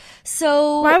 Yeah.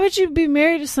 So... Why would you be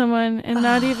married to someone and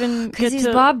not even get to... Because he's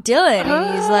Bob Dylan.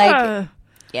 And he's like...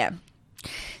 Yeah.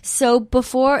 So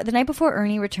the night before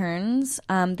Ernie returns,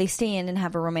 they stay in and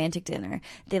have a romantic dinner.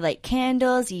 They light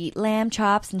candles, eat lamb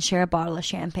chops, and share a bottle of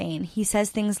champagne. He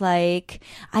says things like,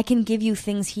 I can give you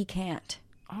things he can't.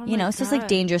 Oh So it's like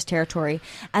dangerous territory.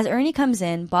 As Ernie comes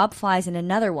in, Bob flies in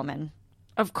another woman.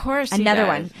 Of course Another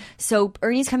one. So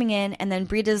Ernie's coming in, and then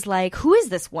Brita's like, who is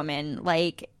this woman?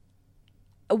 Like,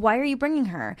 why are you bringing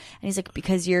her? And he's like,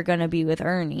 because you're going to be with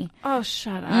Ernie. Oh,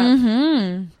 shut up.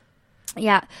 Mm-hmm.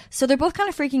 Yeah, so they're both kind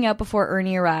of freaking out before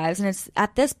Ernie arrives, and it's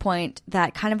at this point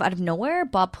that kind of out of nowhere,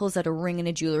 Bob pulls out a ring in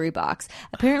a jewelry box.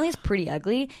 Apparently it's pretty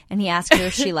ugly, and he asks her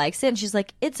if she likes it, and she's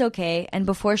like, it's okay, and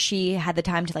before she had the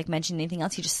time to like mention anything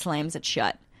else, he just slams it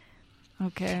shut.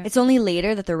 Okay. It's only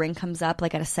later that the ring comes up,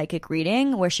 like at a psychic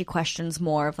reading, where she questions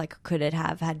more of like, could it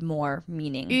have had more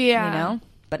meaning? Yeah.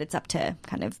 But it's up to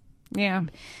kind of, yeah,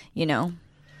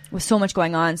 with so much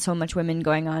going on, so much women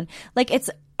going on. Like it's...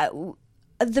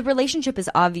 the relationship is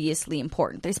obviously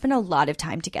important. They spend a lot of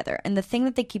time together. And the thing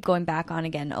that they keep going back on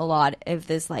again a lot of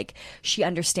this, like, she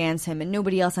understands him and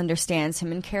nobody else understands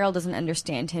him and Carol doesn't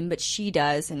understand him, but she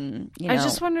does. And, I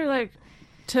just wonder, like,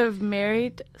 to have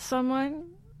married someone,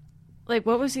 like,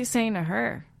 what was he saying to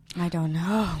her? I don't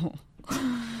know.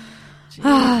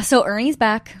 So Ernie's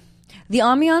back. The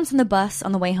ambiance on the bus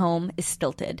on the way home is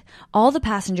stilted. All the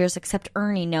passengers except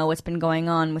Ernie know what's been going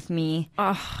on with me.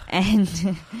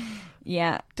 And...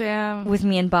 Yeah. Damn. With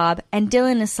me and Bob. And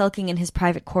Dylan is sulking in his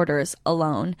private quarters,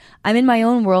 alone. I'm in my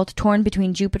own world, torn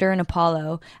between Jupiter and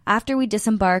Apollo. After we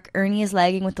disembark, Ernie is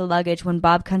lagging with the luggage when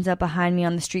Bob comes up behind me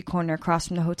on the street corner across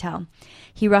from the hotel.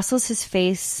 He rustles his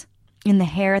face in the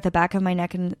hair at the back of my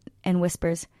neck and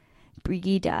whispers,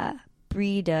 Brita,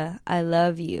 I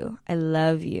love you. I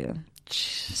love you.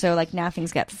 So, like, now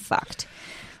things get fucked.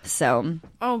 So.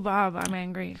 Oh, Bob, I'm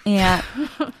angry. Yeah.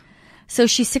 So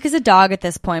she's sick as a dog at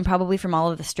this point, probably from all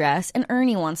of the stress, and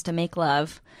Ernie wants to make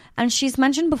love. And she's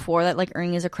mentioned before that, like,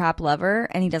 Ernie is a crap lover,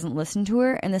 and he doesn't listen to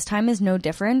her, and this time is no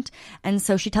different. And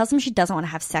so she tells him she doesn't want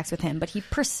to have sex with him, but he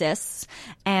persists,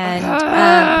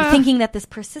 and thinking that this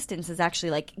persistence is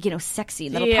actually, like, sexy,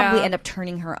 and that'll probably end up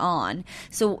turning her on.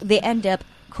 So they end up,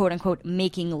 quote unquote,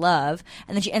 making love,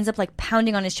 and then she ends up, like,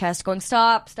 pounding on his chest, going,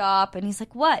 stop, stop, and he's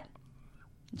like, what?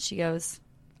 And she goes,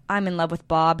 I'm in love with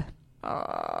Bob.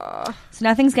 So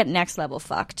now things get next level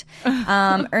fucked.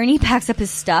 Ernie packs up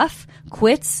his stuff,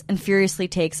 quits, and furiously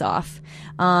takes off.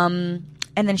 And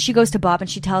then she goes to Bob and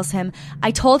she tells him,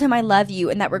 I told him I love you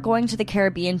and that we're going to the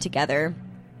Caribbean together.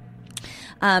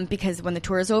 Because when the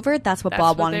tour is over, that's what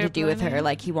Bob wanted to do with her.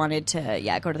 Like, he wanted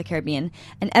to, go to the Caribbean.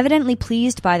 And evidently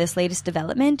pleased by this latest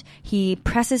development, he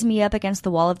presses me up against the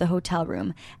wall of the hotel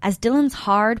room. As Dylan's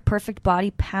hard, perfect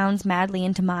body pounds madly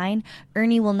into mine,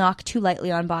 Ernie will knock too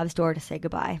lightly on Bob's door to say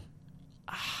goodbye.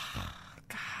 Oh,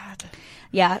 God.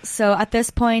 Yeah, so at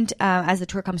this point, as the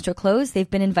tour comes to a close, they've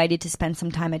been invited to spend some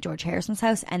time at George Harrison's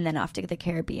house and then off to the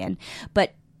Caribbean.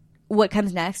 But what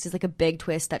comes next is like a big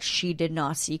twist that she did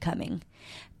not see coming.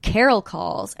 Carol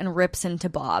calls and rips into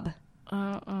Bob.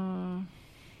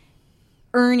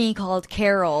 Ernie called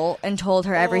Carol and told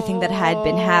her everything that had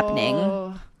been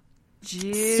happening.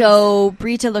 Geez. So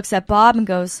Brita looks at Bob and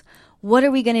goes, what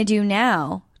are we going to do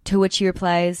now? To which he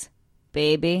replies,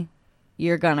 baby,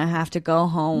 you're going to have to go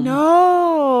home.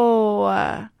 No.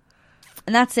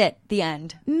 And that's it. The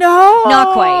end. No.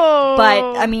 Not quite.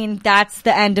 But, I mean, that's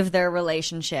the end of their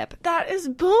relationship. That is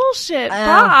bullshit,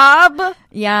 Bob.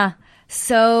 Yeah.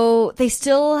 So they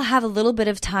still have a little bit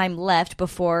of time left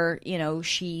before, you know,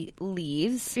 she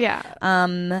leaves. Yeah.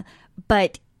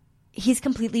 But he's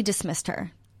completely dismissed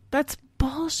her. That's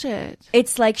bullshit.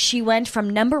 It's like she went from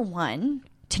number one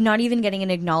to not even getting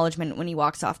an acknowledgement when he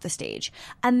walks off the stage.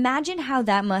 Imagine how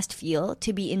that must feel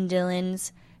to be in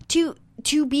Dylan's...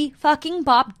 To be fucking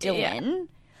Bob Dylan.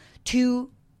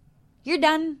 To... You're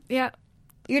done. Yeah.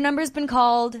 Your number's been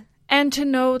called. And to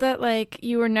know that, like,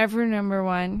 you were never number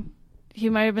one. He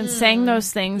might have been saying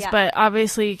those things, but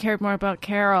obviously he cared more about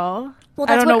Carol. Well,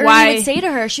 that's what Ernie would say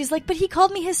to her. She's like, but he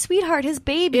called me his sweetheart, his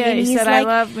baby. Yeah, and he he's said, like, I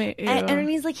love me. And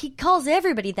Ernie's like, he calls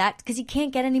everybody that because he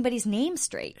can't get anybody's name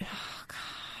straight. Oh, God.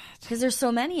 Because there's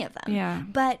so many of them. Yeah.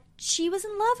 But she was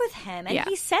in love with him. And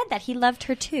he said that he loved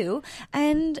her too.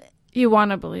 And... You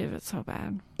want to believe it so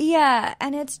bad. Yeah.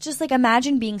 And it's just like,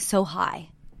 imagine being so high.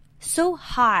 So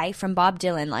high from Bob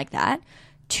Dylan like that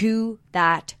to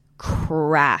that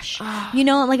crash. You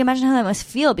know, like imagine how that must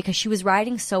feel because she was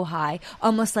riding so high,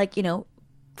 almost like, you know,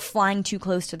 flying too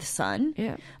close to the sun.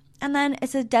 Yeah. And then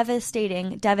it's a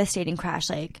devastating crash.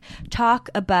 Like, talk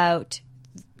about,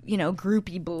 you know,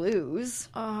 groupie blues.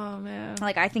 Oh, man.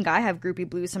 Like, I think I have groupie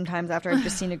blues sometimes after I've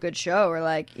just seen a good show or,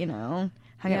 like, you know,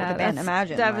 hang out with the band.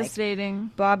 Imagine. Devastating.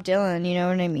 Like, Bob Dylan, you know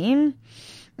what I mean?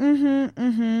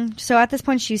 So at this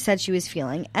point, she said she was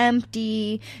feeling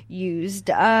empty, used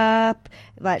up,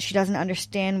 that she doesn't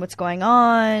understand what's going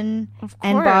on. Of course.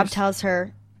 And Bob tells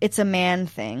her it's a man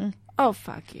thing. Oh,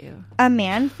 fuck you. A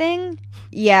man thing?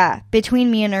 Yeah, between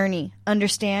me and Ernie.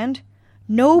 Understand?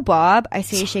 No, Bob, I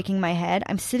say, shaking my head.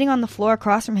 I'm sitting on the floor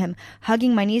across from him,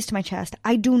 hugging my knees to my chest.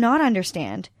 I do not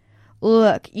understand.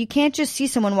 Look, you can't just see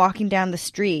someone walking down the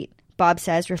street, Bob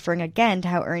says, referring again to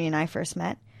how Ernie and I first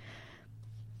met.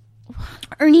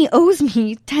 Ernie owes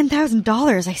me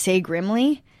 $10,000, I say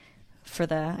grimly. For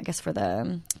the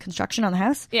construction on the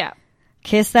house? Yeah.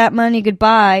 Kiss that money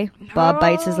goodbye. Bob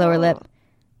bites his lower lip.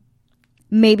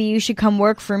 Maybe you should come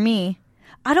work for me.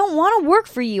 I don't want to work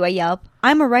for you, I yelp.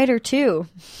 I'm a writer too.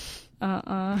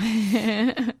 Bob,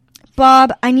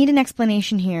 I need an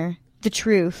explanation here. The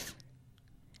truth.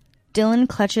 Dylan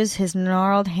clutches his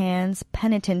gnarled hands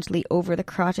penitently over the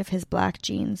crotch of his black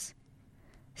jeans.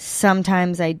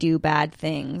 Sometimes I do bad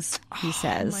things, he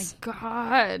says. Oh my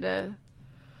God.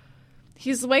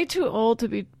 He's way too old to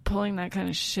be pulling that kind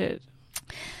of shit.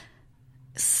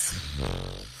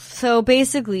 So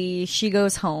basically, she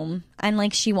goes home and,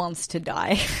 like, she wants to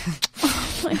die.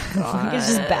 Oh my God. It's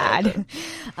just bad.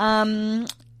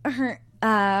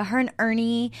 Her and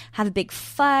Ernie have a big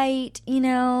fight, you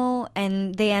know,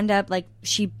 and they end up, like,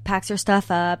 she packs her stuff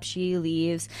up, she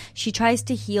leaves. She tries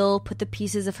to heal, put the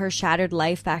pieces of her shattered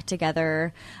life back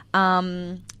together.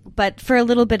 But for a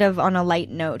little bit of on a light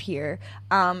note here,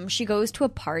 she goes to a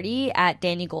party at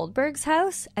Danny Goldberg's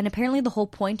house, and apparently the whole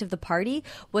point of the party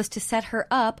was to set her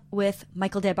up with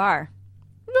Michael DeBar.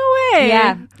 No way.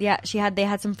 Yeah. They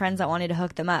had some friends that wanted to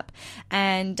hook them up,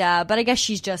 and but I guess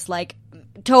she's just like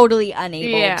totally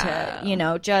unable to, you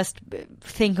know, just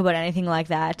think about anything like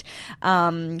that.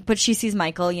 But she sees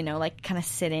Michael, you know, like kind of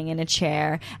sitting in a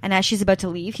chair, and as she's about to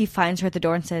leave, he finds her at the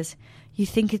door and says, "You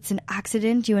think it's an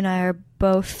accident? You and I are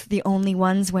both the only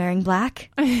ones wearing black."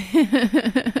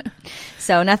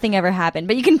 So nothing ever happened,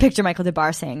 but you can picture Michael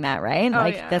DeBar saying that, right?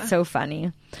 That's so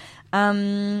funny.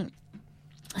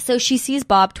 So she sees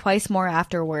Bob twice more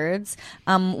afterwards,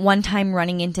 one time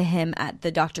running into him at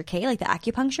the Dr. K, like the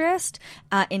acupuncturist,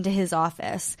 into his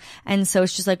office. And so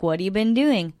it's just like, what have you been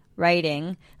doing?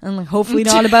 Writing. And I'm like, hopefully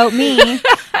not about me.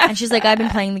 And she's like, I've been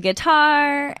playing the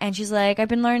guitar. And she's like, I've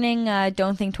been learning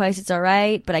Don't Think Twice, It's All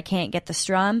Right, but I can't get the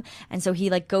strum. And so he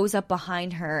like goes up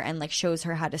behind her and like shows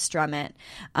her how to strum it.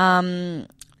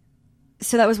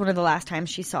 So that was one of the last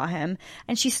times she saw him.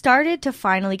 And she started to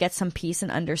finally get some peace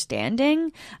and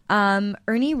understanding.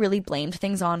 Ernie really blamed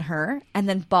things on her. And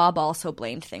then Bob also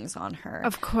blamed things on her.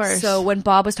 Of course. So when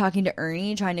Bob was talking to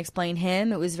Ernie, trying to explain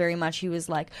him, it was very much, he was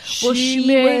like, well, she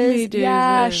made me do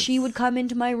this. She would come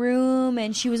into my room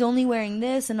and she was only wearing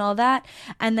this and all that.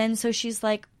 And then so she's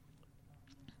like,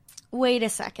 wait a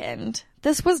second.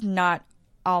 This was not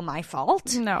all my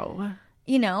fault. No.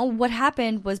 You know, what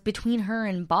happened was between her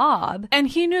and Bob. And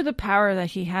he knew the power that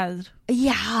he had.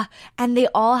 Yeah. And they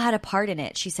all had a part in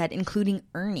it, she said, including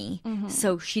Ernie. Mm-hmm.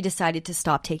 So she decided to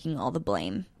stop taking all the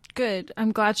blame. Good.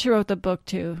 I'm glad she wrote the book,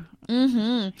 too.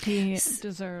 Mm-hmm. He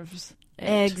deserves.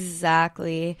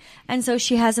 Exactly. And so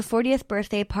she has a 40th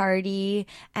birthday party,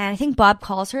 and I think Bob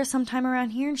calls her sometime around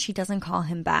here, and she doesn't call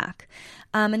him back.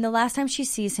 And the last time she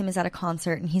sees him is at a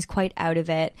concert, and he's quite out of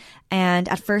it. And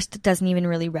at first, it doesn't even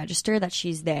really register that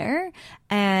she's there.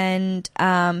 And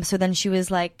so then she was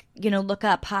like, look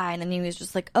up, hi. And then he was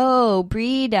just like, oh,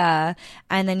 Brita.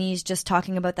 And then he's just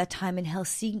talking about that time in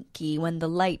Helsinki when the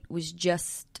light was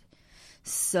just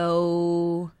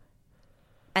so...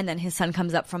 And then his son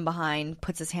comes up from behind,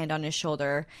 puts his hand on his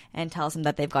shoulder, and tells him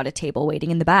that they've got a table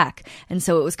waiting in the back. And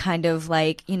so it was kind of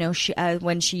like,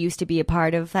 when she used to be a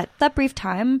part of that brief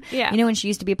time, when she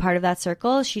used to be a part of that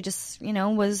circle, she just,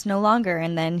 was no longer.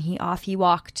 And then he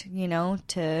walked,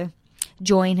 to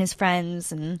join his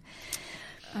friends. And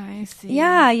I see.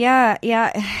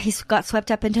 Yeah. He got swept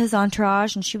up into his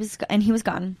entourage, and he was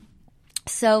gone.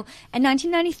 So in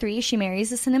 1993, she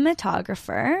marries a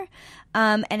cinematographer.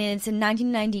 And it's in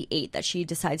 1998 that she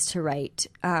decides to write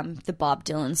the Bob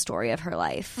Dylan story of her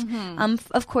life,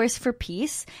 of course, for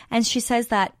peace. And she says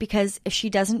that because if she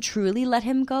doesn't truly let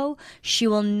him go, she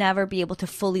will never be able to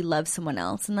fully love someone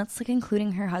else. And that's like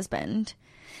including her husband.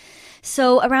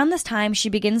 So around this time, she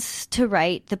begins to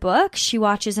write the book. She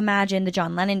watches Imagine, the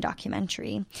John Lennon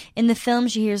documentary. In the film,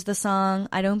 she hears the song,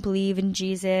 I Don't Believe in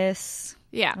Jesus.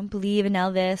 Yeah. I don't believe in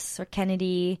Elvis or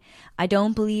Kennedy. I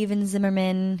don't believe in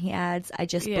Zimmerman, he adds. I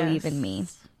just believe in me.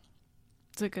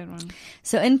 It's a good one.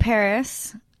 So in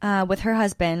Paris, with her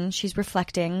husband, she's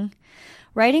reflecting.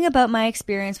 Writing about my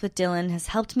experience with Dylan has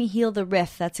helped me heal the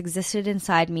rift that's existed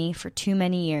inside me for too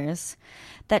many years.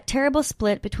 That terrible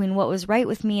split between what was right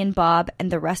with me and Bob and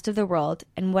the rest of the world,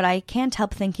 and what I can't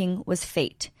help thinking was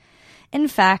fate. In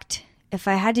fact, if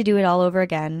I had to do it all over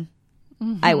again,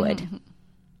 I would.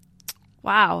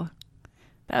 Wow.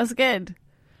 That was good.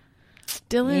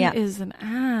 Dylan is an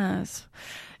ass.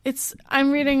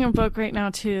 I'm reading a book right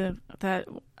now too that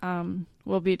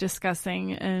we'll be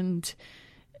discussing, and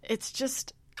it's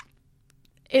just,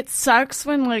 it sucks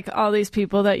when like all these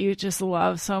people that you just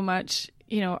love so much,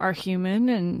 are human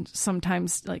and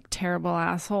sometimes like terrible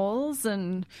assholes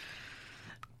and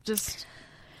just.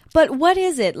 But what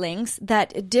is it, Lynx,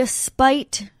 that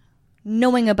despite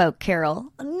knowing about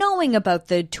Carol, knowing about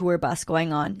the tour bus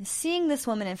going on, seeing this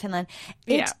woman in Finland,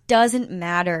 it doesn't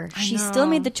matter. She still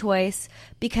made the choice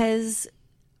because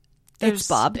it's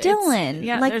Bob Dylan.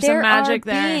 Like there are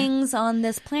beings on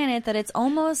this planet that it's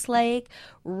almost like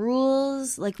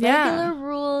rules, like regular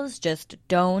rules just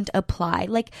don't apply.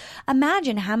 Like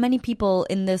imagine how many people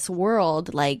in this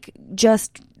world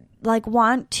just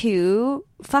want to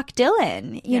fuck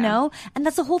Dylan, you know? And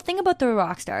that's the whole thing about the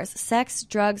rock stars. Sex,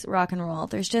 drugs, rock and roll.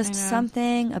 There's just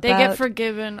something about... They get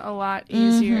forgiven a lot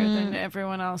easier than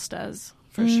everyone else does,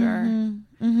 for sure.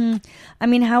 I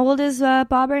mean, how old is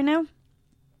Bob right now?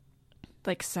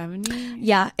 Like 70?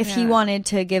 Yeah, if he wanted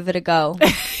to give it a go,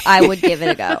 I would give it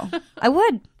a go. I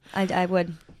would. I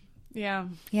would. Yeah.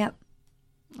 Yep.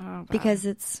 Oh, God. Because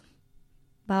it's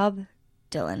Bob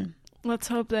Dylan. Let's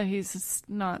hope that he's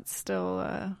not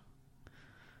still.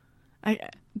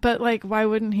 But like, why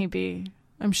wouldn't he be?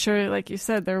 I'm sure, like you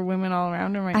said, there are women all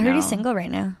around him right now. I heard he's single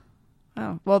right now.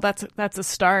 Oh, well, that's a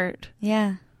start.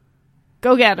 Yeah,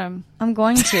 go get him. I'm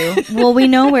going to. Well, we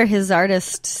know where his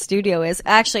artist studio is.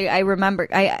 Actually, I remember.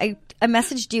 I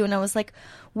messaged you and I was like,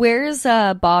 where's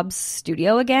Bob's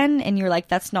studio again? And you're like,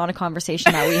 that's not a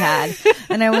conversation that we had.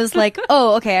 And I was like,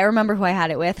 oh, okay, I remember who I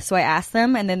had it with. So I asked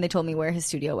them, and then they told me where his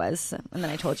studio was. And then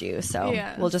I told you. So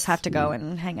we'll just have to go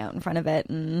and hang out in front of it,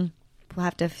 and we'll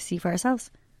have to see for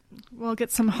ourselves. We'll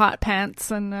get some hot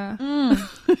pants and...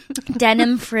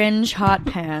 denim fringe hot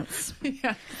pants.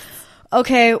 Yeah.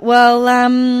 Okay, well,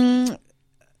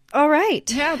 all right.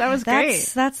 Yeah, that was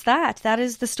great. That's that. That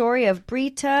is the story of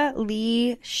Brita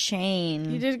Lee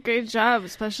Shane. You did a great job,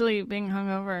 especially being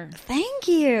hungover. Thank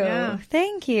you. Yeah.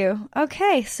 Thank you.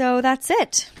 Okay, so that's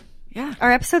it. Yeah.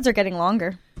 Our episodes are getting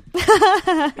longer.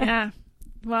 Yeah.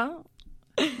 Well,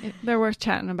 they're worth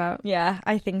chatting about. Yeah,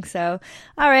 I think so.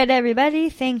 All right, everybody.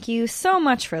 Thank you so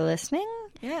much for listening.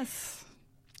 Yes.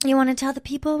 You want to tell the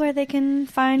people where they can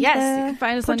find you can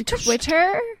find us on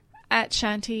Twitter at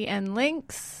Shanty and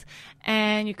Lynx,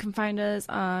 and you can find us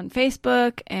on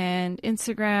Facebook and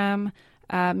Instagram,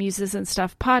 Muses and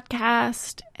Stuff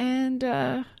Podcast, and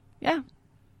our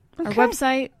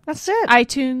website. That's it.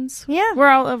 iTunes. Yeah. We're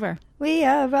all over. We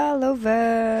are all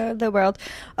over the world.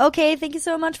 Okay, thank you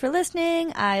so much for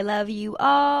listening. I love you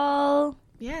all.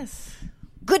 Yes.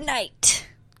 Good night.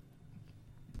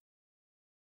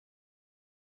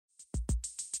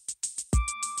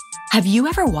 Have you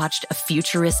ever watched a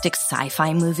futuristic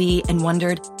sci-fi movie and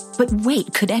wondered, but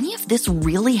wait, could any of this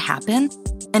really happen?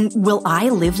 And will I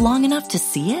live long enough to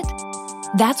see it?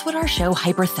 That's what our show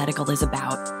Hypothetical is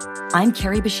about. I'm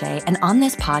Carrie Bechet, and on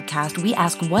this podcast, we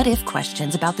ask what-if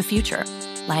questions about the future.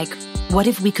 Like, what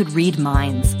if we could read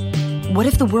minds? What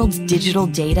if the world's digital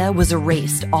data was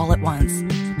erased all at once?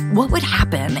 What would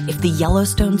happen if the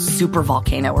Yellowstone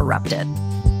supervolcano erupted?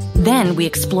 Then we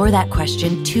explore that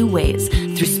question two ways,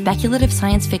 through speculative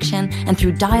science fiction and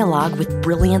through dialogue with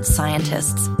brilliant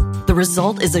scientists. The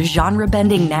result is a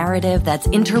genre-bending narrative that's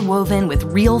interwoven with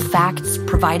real facts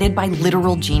provided by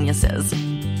literal geniuses.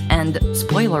 And,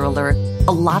 spoiler alert,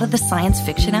 a lot of the science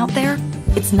fiction out there,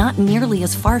 it's not nearly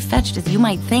as far-fetched as you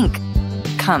might think.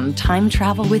 Come time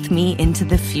travel with me into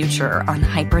the future on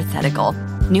Hypothetical.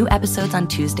 New episodes on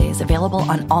Tuesdays, available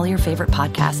on all your favorite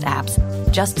podcast apps.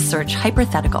 Just search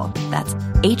Hypothetical. That's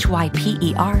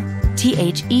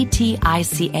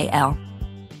Hyperthetical.